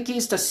mind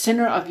is the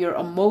center of your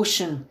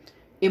emotion.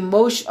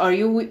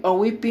 Are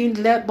we being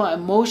led by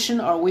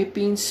emotion? Or are we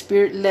being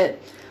spirit led?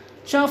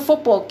 So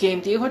football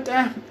game,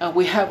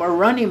 we have a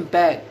running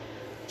back.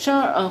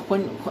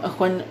 When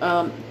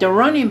the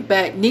running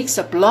back needs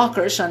a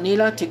blocker,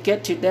 Shanila, to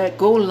get to that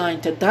goal line,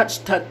 to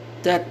touch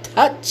the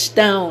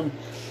touchdown.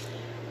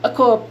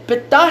 Ako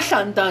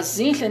petashan da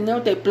zinhle no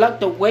they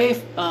block the way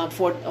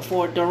for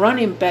the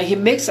running back. He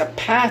makes a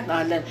path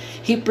now.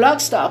 He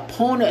blocks the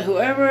opponent.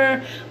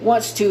 Whoever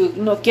wants to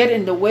get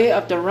in the way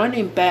of the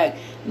running back.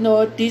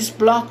 These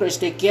blockers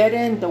they get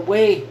in the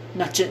way.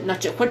 Not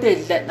what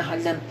they let na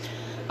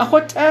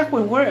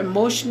when we're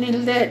emotionally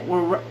led,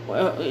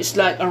 it's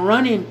like a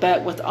running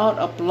back without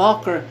a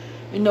blocker.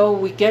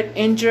 We get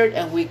injured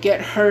and we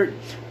get hurt.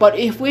 But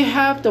if we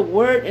have the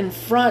word in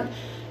front,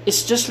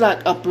 it's just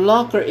like a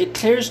blocker. It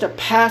clears the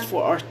path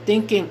for our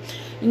thinking.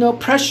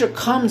 Pressure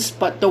comes,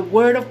 but the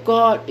word of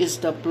God is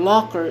the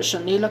blocker. So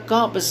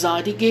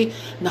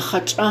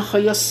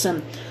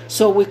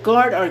we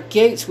guard our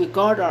gates, we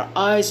guard our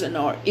eyes and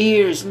our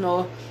ears.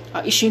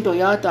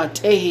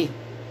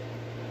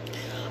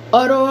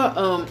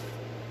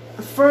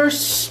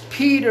 First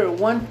Peter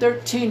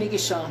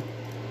 1:13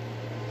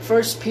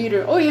 First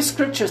Peter. Oh, your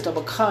scriptures the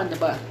bakan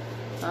ba.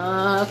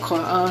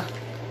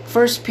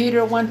 First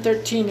Peter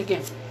 1:13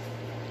 again.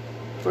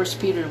 First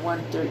Peter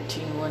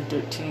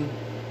 1:13.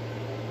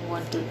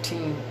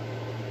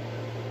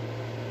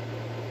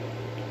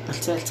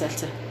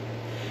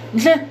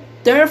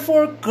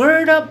 Therefore,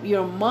 gird up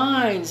your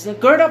minds.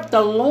 Gird up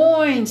the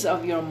loins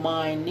of your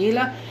mind.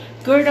 Nila,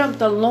 gird up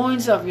the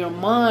loins of your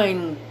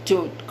mind.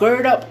 To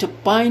gird up, to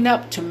bind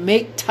up, to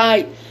make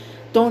tight.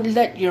 Don't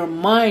let your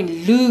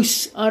mind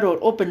loose.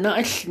 Open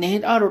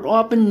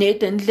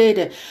and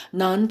later.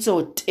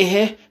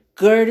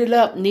 Gird it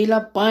up.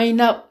 Nila,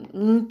 bind up.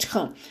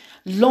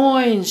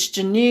 Loins,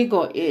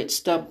 Janigo, it's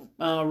the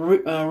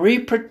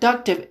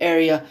reproductive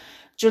area.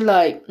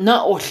 Like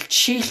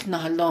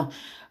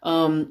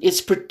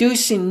it's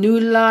producing new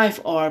life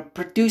or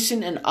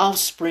producing an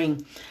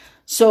offspring.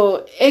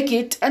 So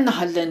egit and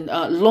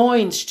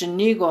loins,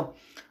 Janigo.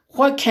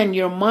 What can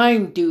your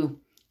mind do?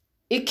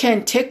 It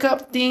can take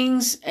up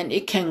things and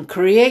it can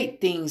create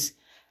things.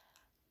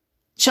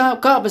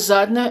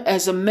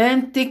 As a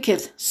man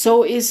thinketh,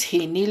 so is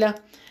he, Nila.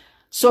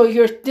 So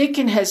your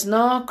thinking has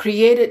now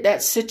created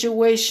that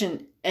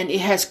situation and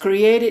it has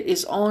created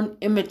its own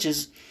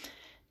images.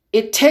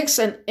 It takes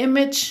an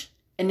image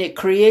and it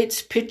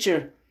creates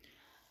picture.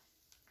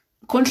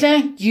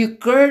 You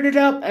gird it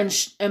up and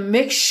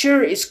make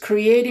sure it's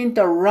creating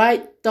the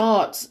right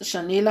thoughts,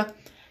 Shanila.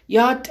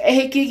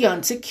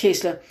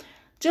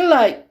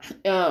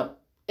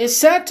 It's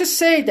sad to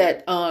say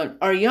that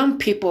our young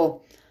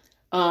people,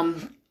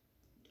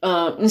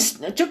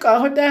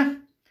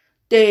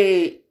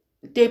 they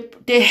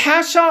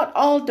hash out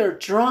all their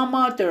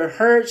drama, their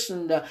hurts,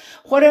 and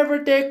whatever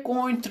they're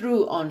going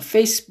through on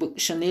Facebook,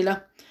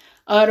 Shanila.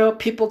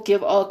 People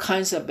give all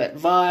kinds of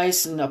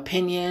advice and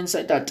opinions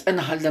like that.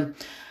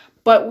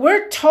 But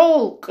we're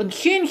told,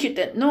 take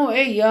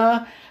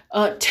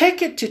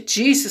it to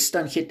Jesus,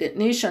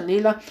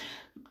 Shanila.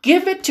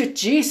 Give it to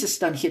Jesus,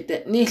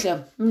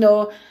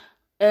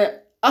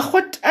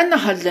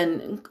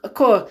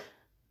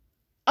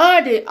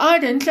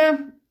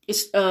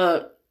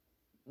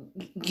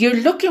 you're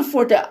looking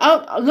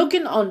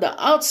looking on the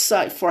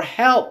outside for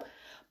help,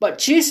 but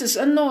Jesus,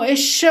 I'm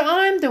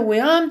the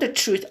way, I'm the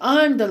truth,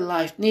 I'm the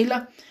life,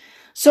 Nila.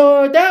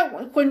 So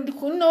that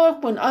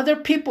when other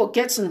people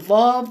gets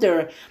involved,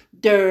 their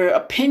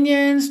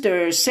opinions,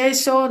 their say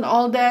so, and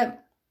all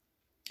that,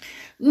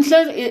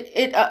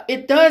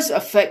 it does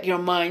affect your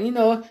mind,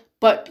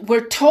 But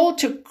we're told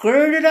to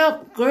gird it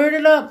up,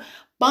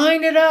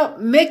 bind it up,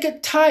 make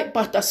it tight,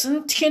 but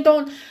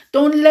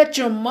don't let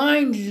your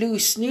mind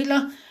loose,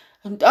 Nila.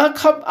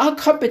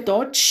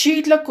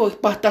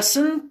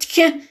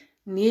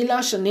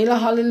 Nila,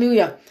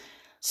 hallelujah.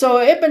 So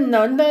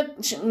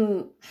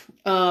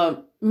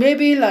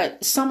maybe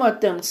like some of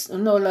them,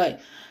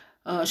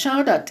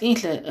 shout out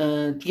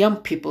young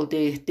people,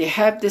 they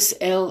have this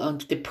L on,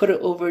 they put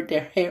it over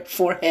their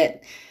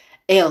forehead.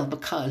 L,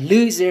 because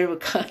loser,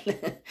 because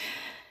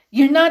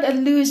you're not a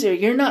loser.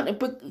 You're not.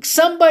 But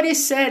somebody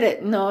said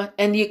it, and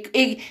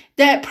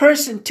that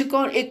person took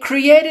on. It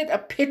created a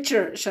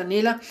picture,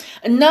 Shanila,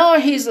 and now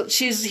he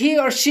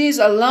or she's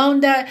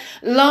allowed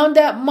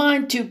that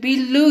mind to be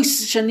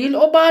loose,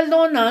 Shanila.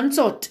 Obalo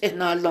nanzot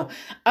enalo.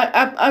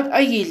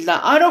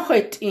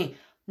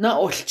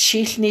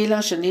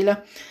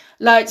 Shanila.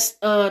 Like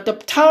the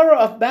Tower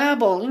of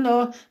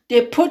Babel,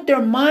 they put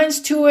their minds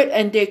to it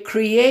and they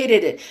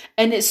created it.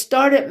 And it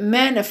started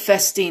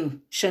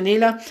manifesting,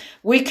 Shanila.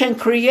 We can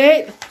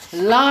create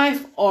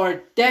life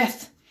or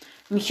death.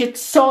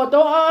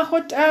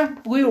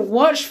 We're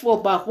watchful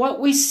about what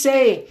we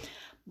say.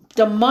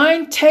 The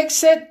mind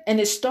takes it and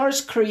it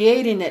starts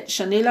creating it,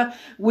 Shanila.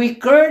 We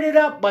gird it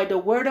up by the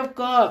word of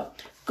God.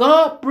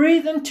 God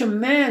breathed into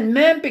man.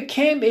 Man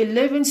became a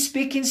living,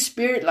 speaking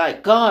spirit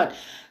like God.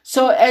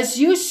 So as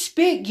you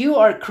speak, you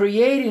are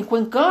creating.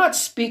 When God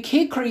speaks,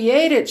 He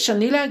created.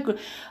 Shanila,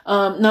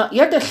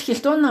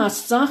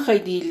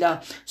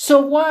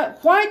 so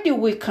why do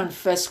we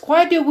confess?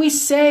 Why do we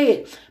say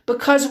it?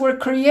 Because we're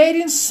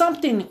creating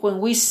something when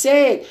we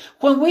say it.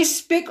 When we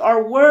speak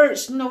our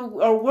words,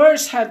 our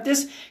words have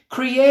this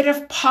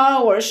creative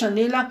power,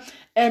 Shanila,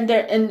 and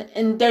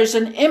there's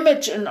an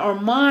image in our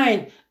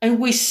mind, and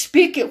we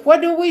speak it.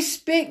 What do we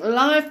speak?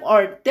 Life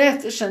or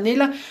death?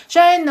 Shanila.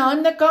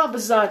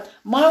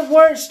 My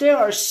words, they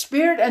are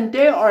spirit and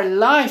they are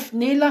life.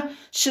 Nila.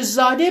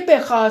 Shazadi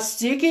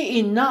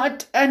bechastiki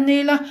inat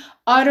anila.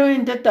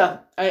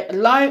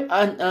 Life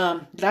and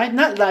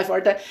not life or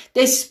death.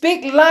 They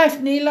speak life.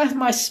 Nila.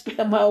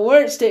 My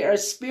words, they are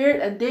spirit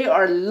and they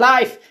are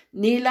life.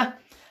 Nila.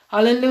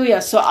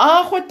 Hallelujah. So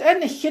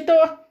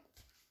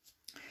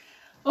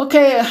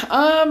okay,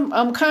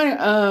 I'm kind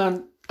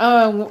of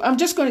I'm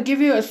just going to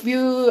give you a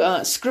few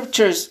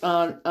scriptures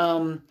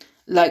on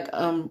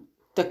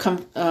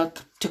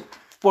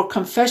for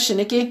confession.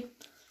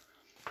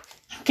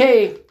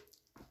 Okay.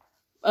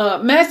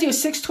 Matthew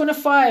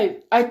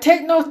 6:25. I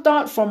take no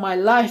thought for my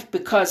life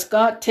because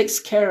God takes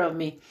care of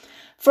me.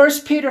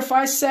 1 Peter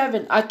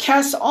 5:7. I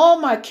cast all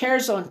my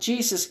cares on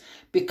Jesus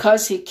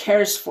because he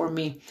cares for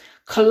me.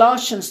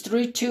 Colossians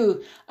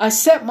 3:2. I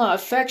set my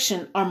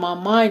affection or my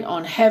mind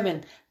on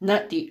heaven,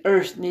 not the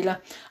earth.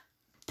 Nila.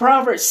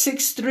 Proverbs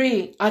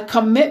 6:3. I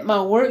commit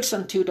my works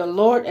unto the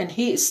Lord, and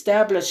he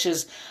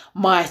establishes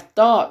my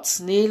thoughts.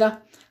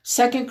 Nila.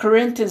 2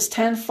 Corinthians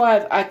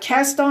 10:5. I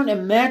cast down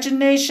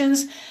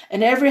imaginations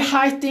and every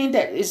high thing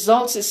that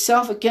exalts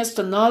itself against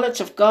the knowledge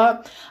of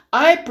God.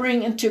 I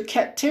bring into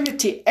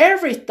captivity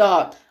every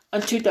thought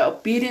unto the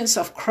obedience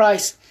of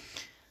Christ.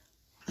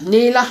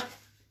 Nila.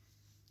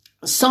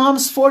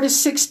 Psalms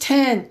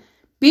 46:10.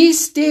 Be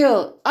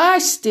still,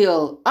 I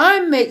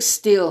make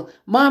still.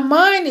 My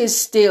mind is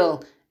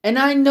still, and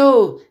I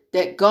know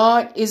that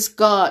God is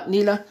God.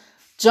 Nila.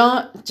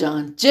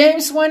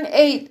 James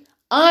 1:8.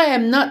 I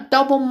am not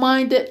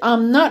double-minded.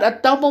 I'm not a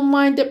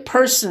double-minded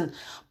person,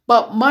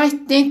 but my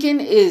thinking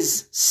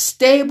is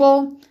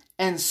stable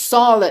and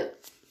solid.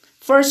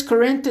 1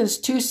 Corinthians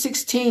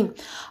 2:16.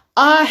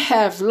 I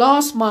have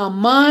lost my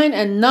mind,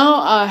 and now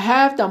I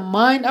have the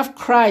mind of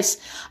Christ.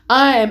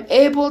 I am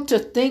able to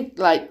think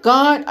like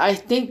God. I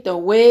think the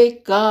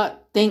way God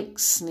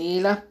thinks.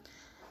 Nila.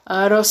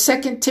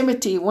 2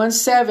 Timothy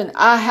 1:7.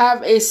 I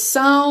have a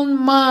sound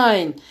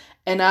mind,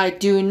 and I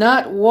do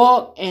not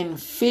walk in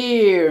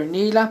fear.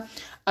 Nila.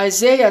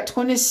 Isaiah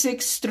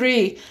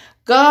 26:3.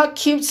 God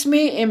keeps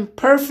me in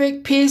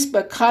perfect peace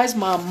because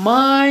my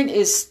mind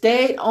is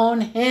stayed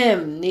on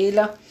him.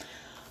 Nila.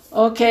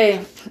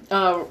 Okay,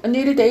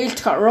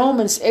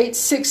 Romans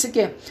 8:6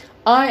 again.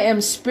 I am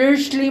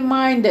spiritually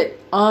minded.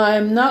 I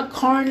am not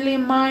carnally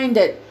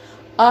minded.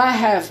 I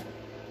have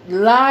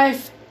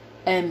life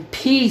and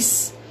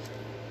peace.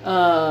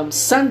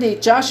 Sunday,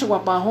 Joshua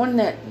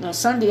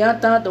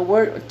the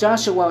word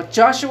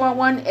Joshua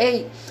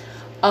 1:8.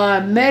 I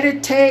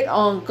meditate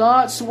on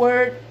God's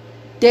word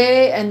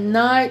day and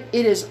night.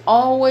 It is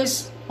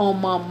always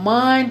on my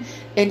mind,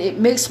 and it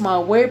makes my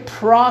way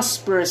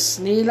prosperous.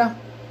 Nila.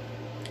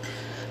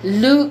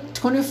 Luke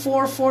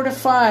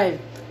 24:4-5.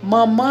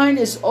 My mind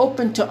is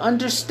open to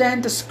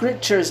understand the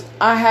scriptures.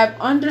 I have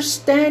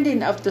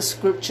understanding of the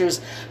scriptures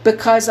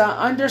because I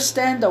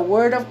understand the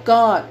word of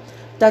God.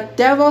 The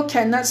devil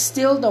cannot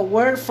steal the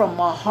word from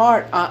my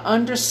heart. I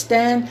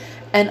understand,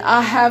 and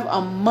I have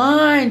a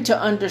mind to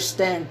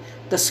understand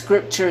the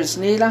scriptures.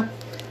 Nila.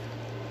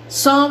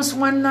 Psalms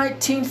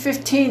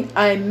 119:15.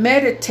 I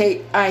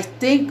meditate, I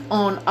think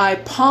on, I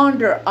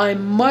ponder, I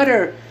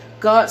mutter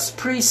God's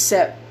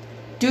precept.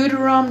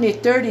 Deuteronomy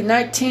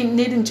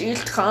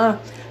 30:19.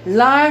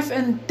 Life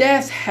and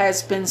death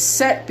has been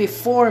set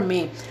before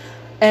me,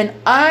 and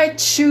I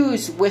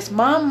choose with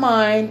my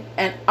mind,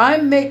 and I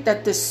make the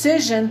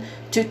decision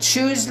to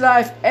choose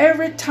life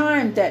every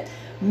time that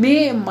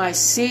me and my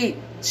seed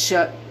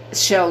shall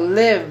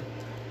live.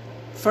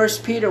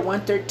 1 Peter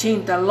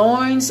 1:13. The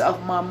loins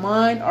of my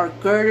mind are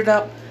girded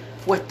up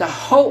with the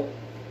hope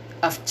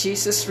of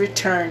Jesus'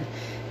 return.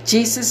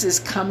 Jesus is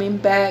coming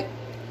back,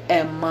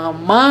 and my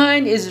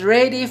mind is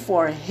ready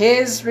for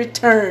his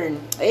return.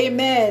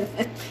 Amen.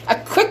 A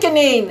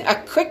quickening.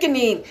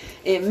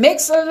 It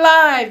makes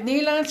alive.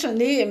 Nila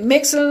shani. It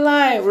makes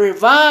alive.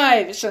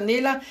 Revive.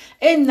 Shanila.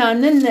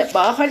 Nane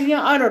bahalya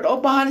arod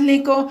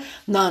obahaliko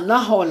na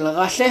nahol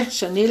gashe.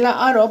 Shanila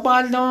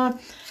arobalo.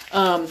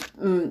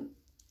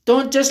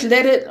 Don't just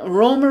let it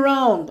roam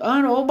around.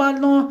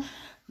 Arobalo.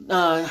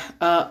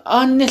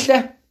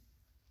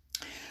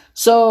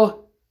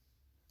 So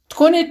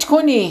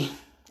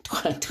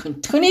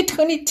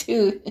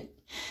 2022.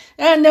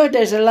 I know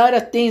there's a lot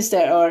of things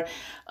that are,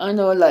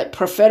 like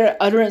prophetic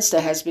utterance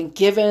that has been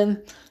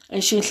given,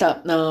 and she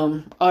thought,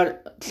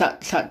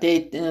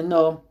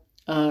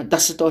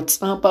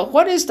 but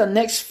what is the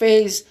next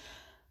phase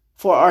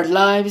for our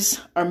lives,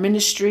 our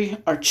ministry,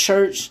 our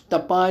church, the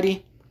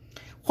body?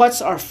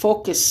 What's our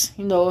focus?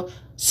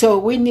 So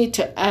we need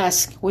to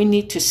ask, we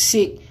need to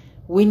seek,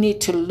 we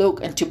need to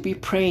look, and to be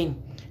praying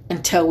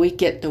until we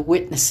get the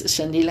witness,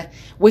 Shanila.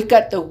 We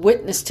got the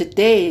witness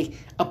today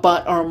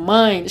about our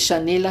mind,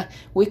 Shanila.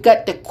 We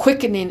got the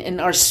quickening in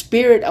our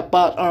spirit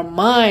about our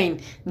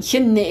mind.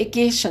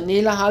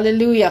 Shanila,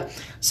 hallelujah.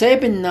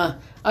 Sabi na,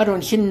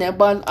 aron hinne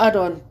bal,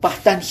 aron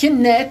bahtan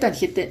hinne etan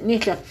hitet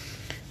nila.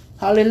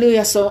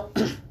 Hallelujah. So,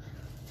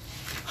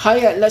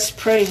 hiya, let's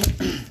pray.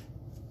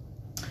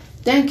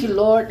 Thank you,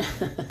 Lord.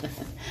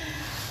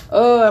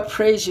 Oh, I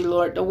praise you,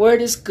 Lord. The word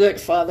is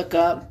good, Father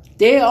God.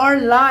 They are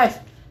life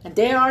and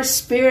they are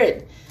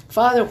spirit.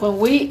 Father, when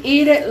we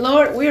eat it,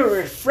 Lord, we are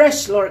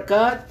refreshed, Lord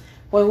God.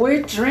 When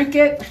we drink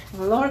it,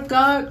 Lord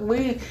God,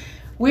 we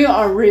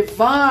are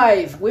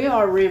revived. We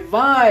are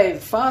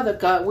revived, Father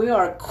God. We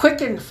are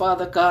quickened,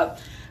 Father God.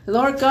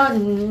 Lord God,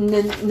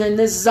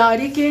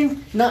 nazarikin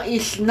na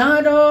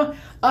isnado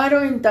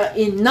aro da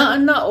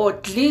inana o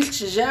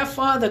tlicha,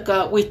 Father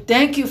God. We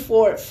thank you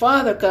for it,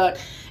 Father God.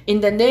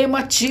 In the name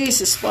of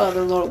Jesus,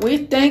 Father, Lord,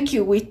 we thank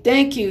you. We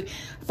thank you.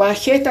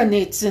 Father,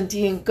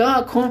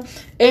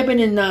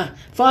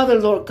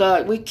 Lord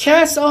God, we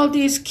cast all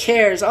these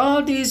cares,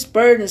 all these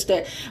burdens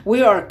that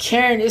we are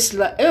carrying. It's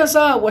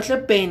all what the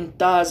pain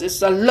does.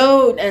 It's a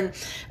load, and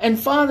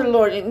Father,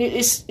 Lord,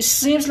 it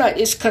seems like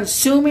it's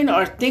consuming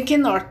our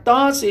thinking, our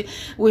thoughts.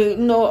 We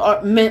know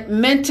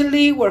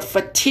mentally we're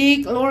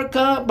fatigued, Lord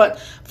God, but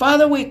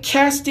Father, we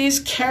cast these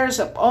cares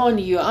upon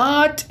you.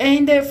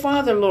 And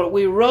Father, Lord,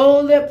 we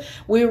roll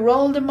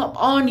them up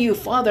on you,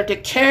 Father. The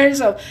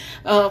cares of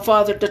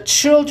Father, the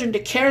children, the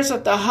cares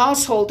of the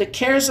household, the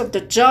cares of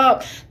the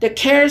job, the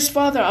cares,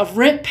 Father, of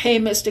rent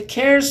payments, the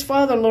cares,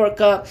 Father, Lord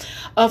God,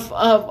 of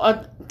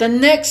the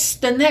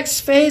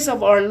next phase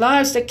of our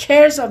lives, the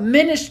cares of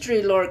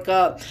ministry, Lord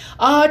God.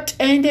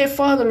 And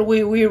Father,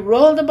 we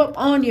roll them up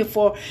on you,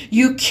 for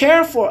you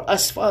care for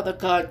us, Father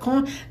God.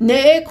 Father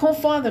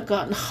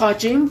God,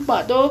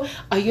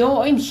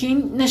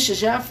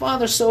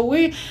 Father. So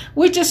we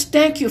just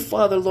thank you,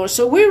 Father, Lord.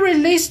 So we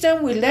release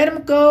them, we let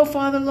them go,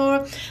 Father,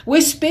 Lord. We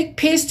speak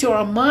peace to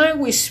our mind.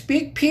 We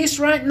speak peace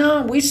right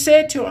now. We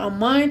say to our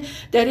mind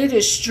that it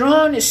is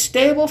strong, it's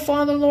stable,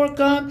 Father, Lord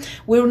God.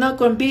 We're not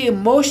going to be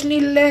emotionally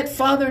led,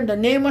 Father, in the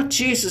name of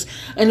Jesus.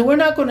 And we're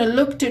not going to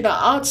look to the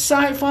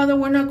outside, Father.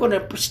 We're not going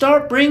to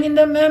start bringing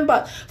them in,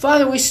 but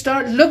Father, we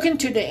start looking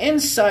to the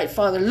inside,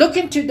 Father.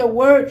 Looking to the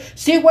Word.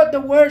 See what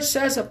the Word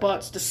says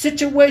about the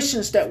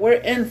situations that we're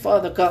in,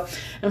 Father God.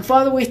 And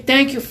Father, we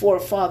thank you for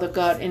it, Father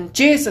God. In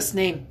Jesus'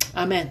 name,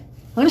 amen.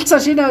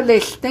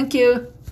 Thank you.